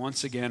right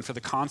once again for the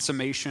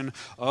consummation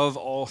of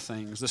all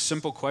things. The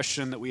simple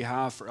question that we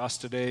have for us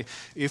today,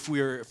 if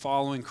we are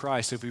following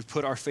Christ, if we've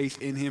put our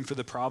faith in him for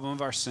the problem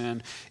of our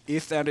sin,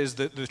 if that is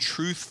the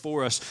truth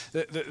for us,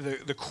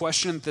 the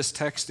question that this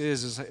text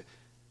is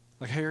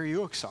like, hey, are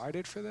you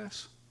excited for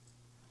this?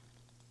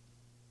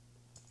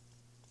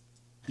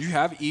 You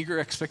have eager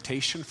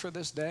expectation for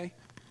this day?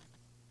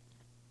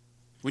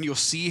 When you'll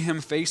see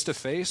him face to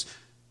face?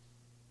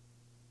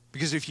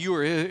 Because if you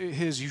are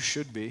his, you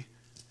should be.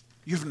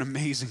 You have an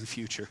amazing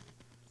future.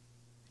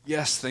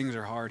 Yes, things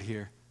are hard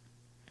here.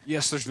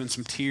 Yes, there's been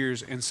some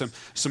tears and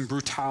some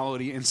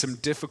brutality and some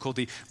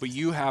difficulty, but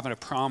you have a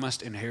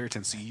promised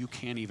inheritance that you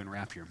can't even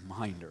wrap your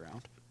mind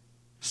around.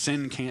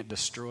 Sin can't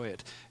destroy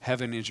it.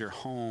 Heaven is your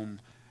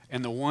home,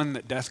 and the one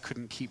that death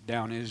couldn't keep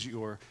down is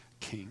your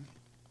king.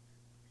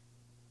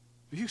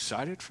 Are you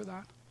excited for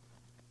that?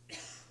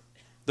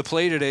 The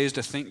play today is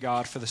to thank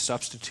God for the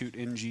substitute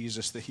in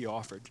Jesus that he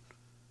offered.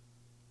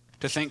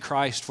 To thank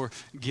Christ for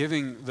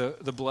giving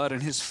the blood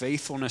and his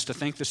faithfulness. To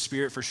thank the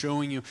Spirit for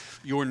showing you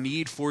your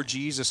need for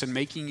Jesus and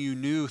making you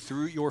new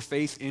through your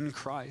faith in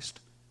Christ.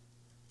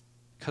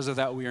 Because of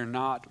that, we are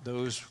not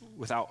those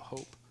without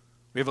hope.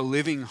 We have a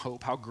living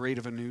hope. How great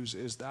of a news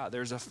is that?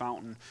 There's a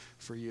fountain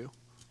for you.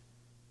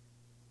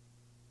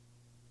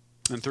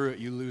 And through it,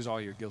 you lose all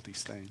your guilty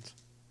stains.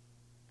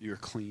 You're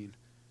clean.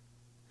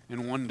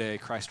 And one day,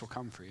 Christ will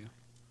come for you.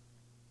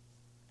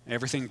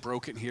 Everything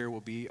broken here will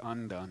be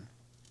undone.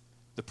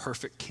 The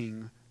perfect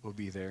king will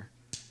be there.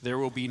 There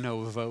will be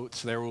no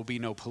votes. There will be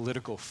no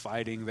political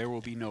fighting. There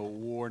will be no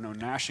war, no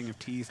gnashing of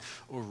teeth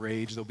or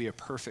rage. There'll be a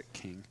perfect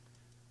king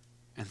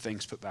and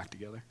things put back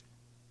together.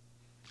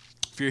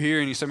 If you're here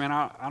and you say, man,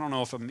 I don't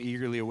know if I'm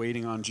eagerly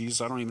awaiting on Jesus.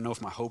 I don't even know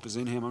if my hope is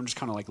in him. I'm just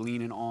kind of like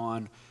leaning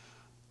on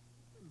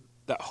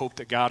that hope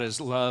that God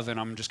is love, and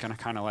I'm just going to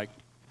kind of like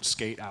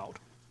skate out.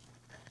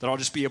 That I'll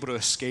just be able to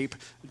escape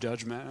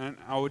judgment. And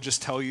I would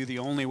just tell you the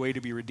only way to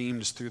be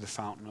redeemed is through the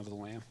fountain of the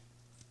Lamb.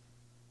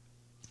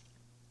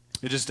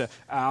 It is to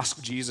ask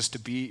Jesus to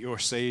be your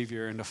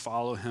Savior and to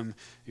follow him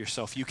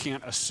yourself. You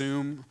can't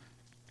assume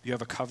you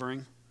have a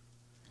covering.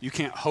 You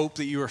can't hope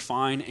that you are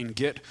fine and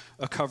get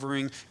a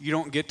covering. You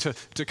don't get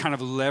to kind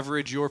of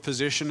leverage your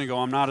position and go,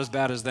 I'm not as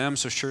bad as them,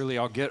 so surely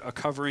I'll get a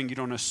covering. You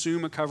don't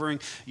assume a covering.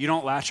 You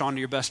don't latch onto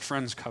your best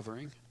friend's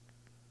covering.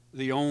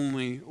 The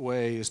only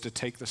way is to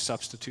take the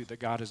substitute that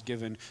God has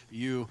given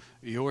you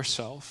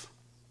yourself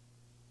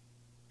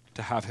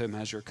to have him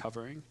as your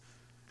covering.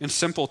 In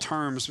simple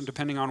terms,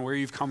 depending on where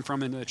you've come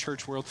from in the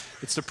church world,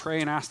 it's to pray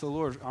and ask the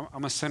Lord,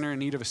 I'm a sinner in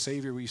need of a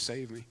Savior. Will you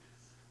save me?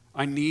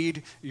 I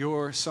need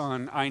your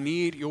Son. I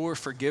need your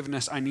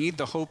forgiveness. I need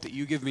the hope that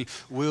you give me.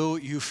 Will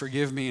you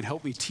forgive me and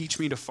help me, teach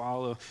me to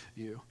follow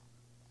you?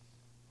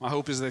 My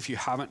hope is that if you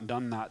haven't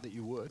done that, that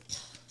you would.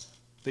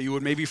 That you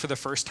would maybe for the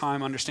first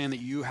time understand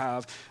that you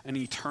have an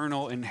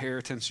eternal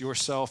inheritance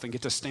yourself and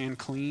get to stand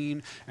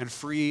clean and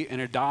free and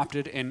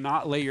adopted and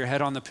not lay your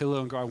head on the pillow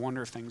and go, I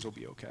wonder if things will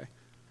be okay.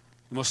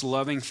 The most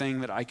loving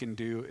thing that I can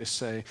do is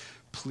say,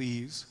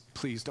 please,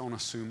 please don't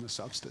assume the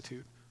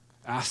substitute.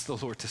 Ask the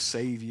Lord to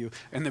save you.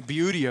 And the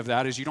beauty of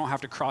that is you don't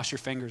have to cross your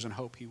fingers and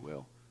hope he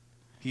will.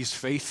 He's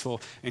faithful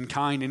and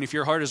kind. And if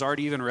your heart is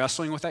already even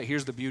wrestling with that,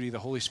 here's the beauty. The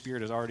Holy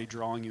Spirit is already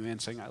drawing you in,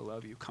 saying, I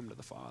love you. Come to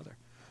the Father.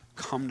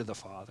 Come to the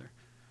Father.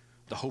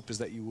 The hope is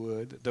that you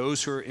would.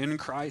 Those who are in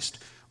Christ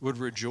would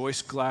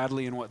rejoice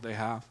gladly in what they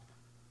have.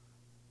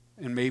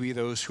 And maybe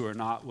those who are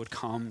not would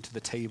come to the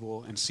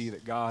table and see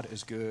that God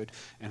is good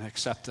and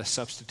accept the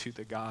substitute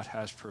that God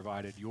has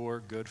provided.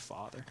 Your good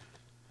Father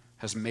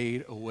has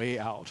made a way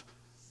out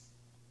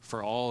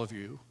for all of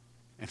you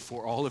and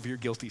for all of your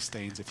guilty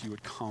stains if you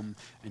would come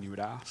and you would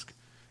ask.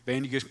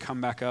 Band, you guys come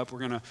back up.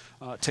 We're going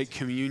to take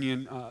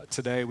communion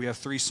today. We have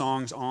 3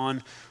 songs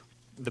on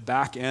the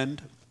back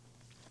end.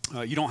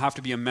 You don't have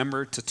to be a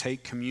member to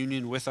take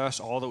communion with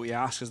us. All that we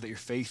ask is that your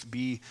faith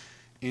be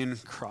in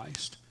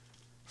Christ.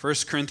 1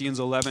 Corinthians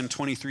 11,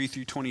 23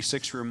 through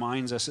 26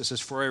 reminds us, it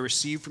says, For I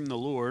received from the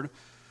Lord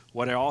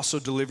what I also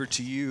delivered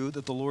to you,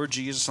 that the Lord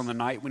Jesus on the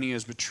night when he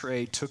was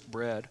betrayed took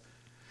bread.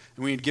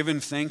 And when he had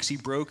given thanks, he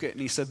broke it, and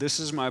he said, This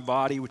is my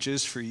body, which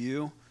is for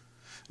you.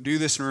 Do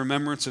this in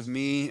remembrance of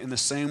me. In the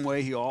same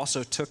way, he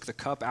also took the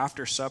cup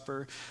after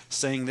supper,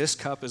 saying, This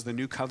cup is the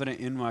new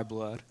covenant in my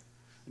blood.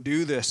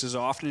 Do this as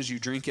often as you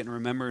drink it in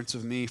remembrance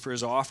of me. For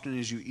as often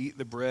as you eat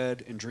the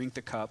bread and drink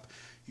the cup,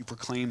 you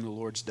proclaim the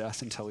Lord's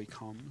death until he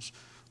comes.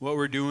 What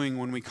we're doing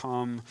when we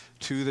come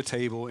to the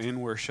table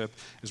in worship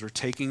is we're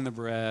taking the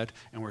bread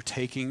and we're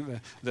taking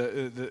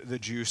the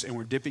juice and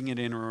we're dipping it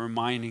in and we're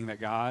reminding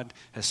that God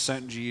has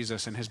sent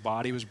Jesus and his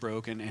body was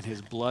broken and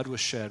his blood was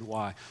shed.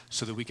 Why?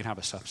 So that we can have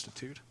a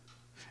substitute.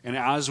 And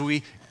as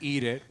we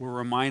eat it, we're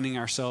reminding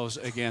ourselves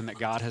again that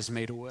God has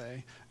made a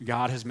way.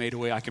 God has made a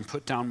way. I can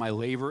put down my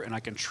labor and I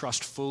can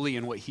trust fully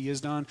in what he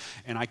has done,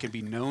 and I can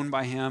be known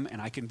by him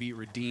and I can be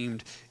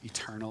redeemed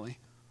eternally.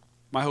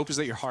 My hope is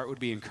that your heart would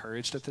be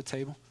encouraged at the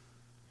table.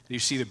 That you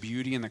see the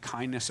beauty and the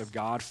kindness of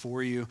God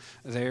for you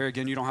there.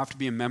 Again, you don't have to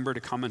be a member to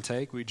come and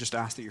take. We just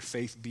ask that your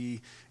faith be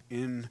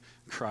in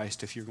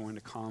Christ if you're going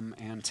to come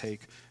and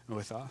take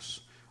with us.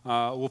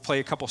 We'll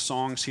play a couple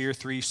songs here,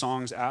 3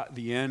 songs at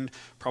the end.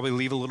 Probably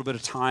leave a little bit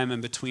of time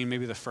in between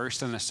maybe the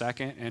first and the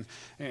second. And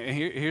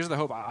here's the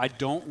hope. I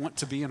don't want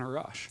to be in a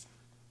rush.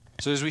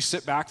 So as we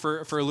sit back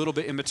for a little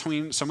bit in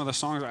between some of the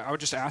songs, I would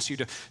just ask you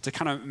to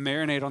kind of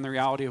marinate on the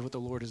reality of what the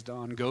Lord has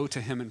done. Go to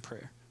him in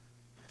prayer.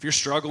 If you're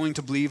struggling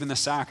to believe in the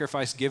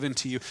sacrifice given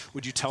to you,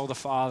 would you tell the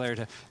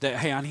Father that,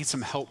 hey, I need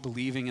some help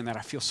believing in that. I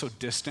feel so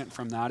distant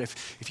from that.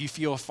 If you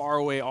feel far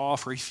away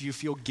off, or if you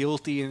feel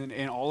guilty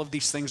and all of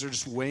these things are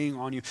just weighing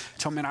on you,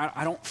 tell me,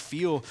 I don't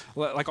feel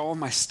like all of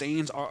my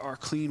stains are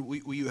clean.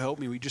 Will you help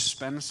me? Will you just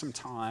spend some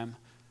time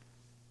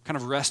kind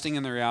of resting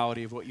in the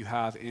reality of what you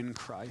have in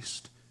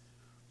Christ?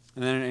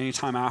 And then at any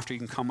time after, you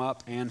can come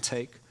up and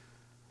take.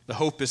 The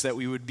hope is that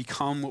we would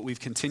become what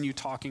we've continued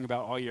talking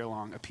about all year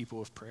long, a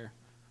people of prayer.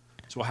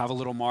 So we'll have a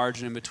little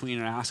margin in between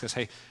and ask us,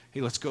 hey,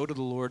 let's go to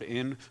the Lord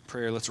in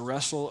prayer. Let's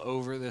wrestle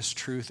over this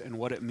truth and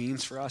what it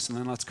means for us. And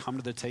then let's come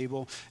to the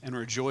table and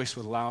rejoice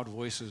with loud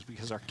voices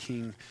because our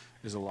King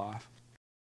is alive.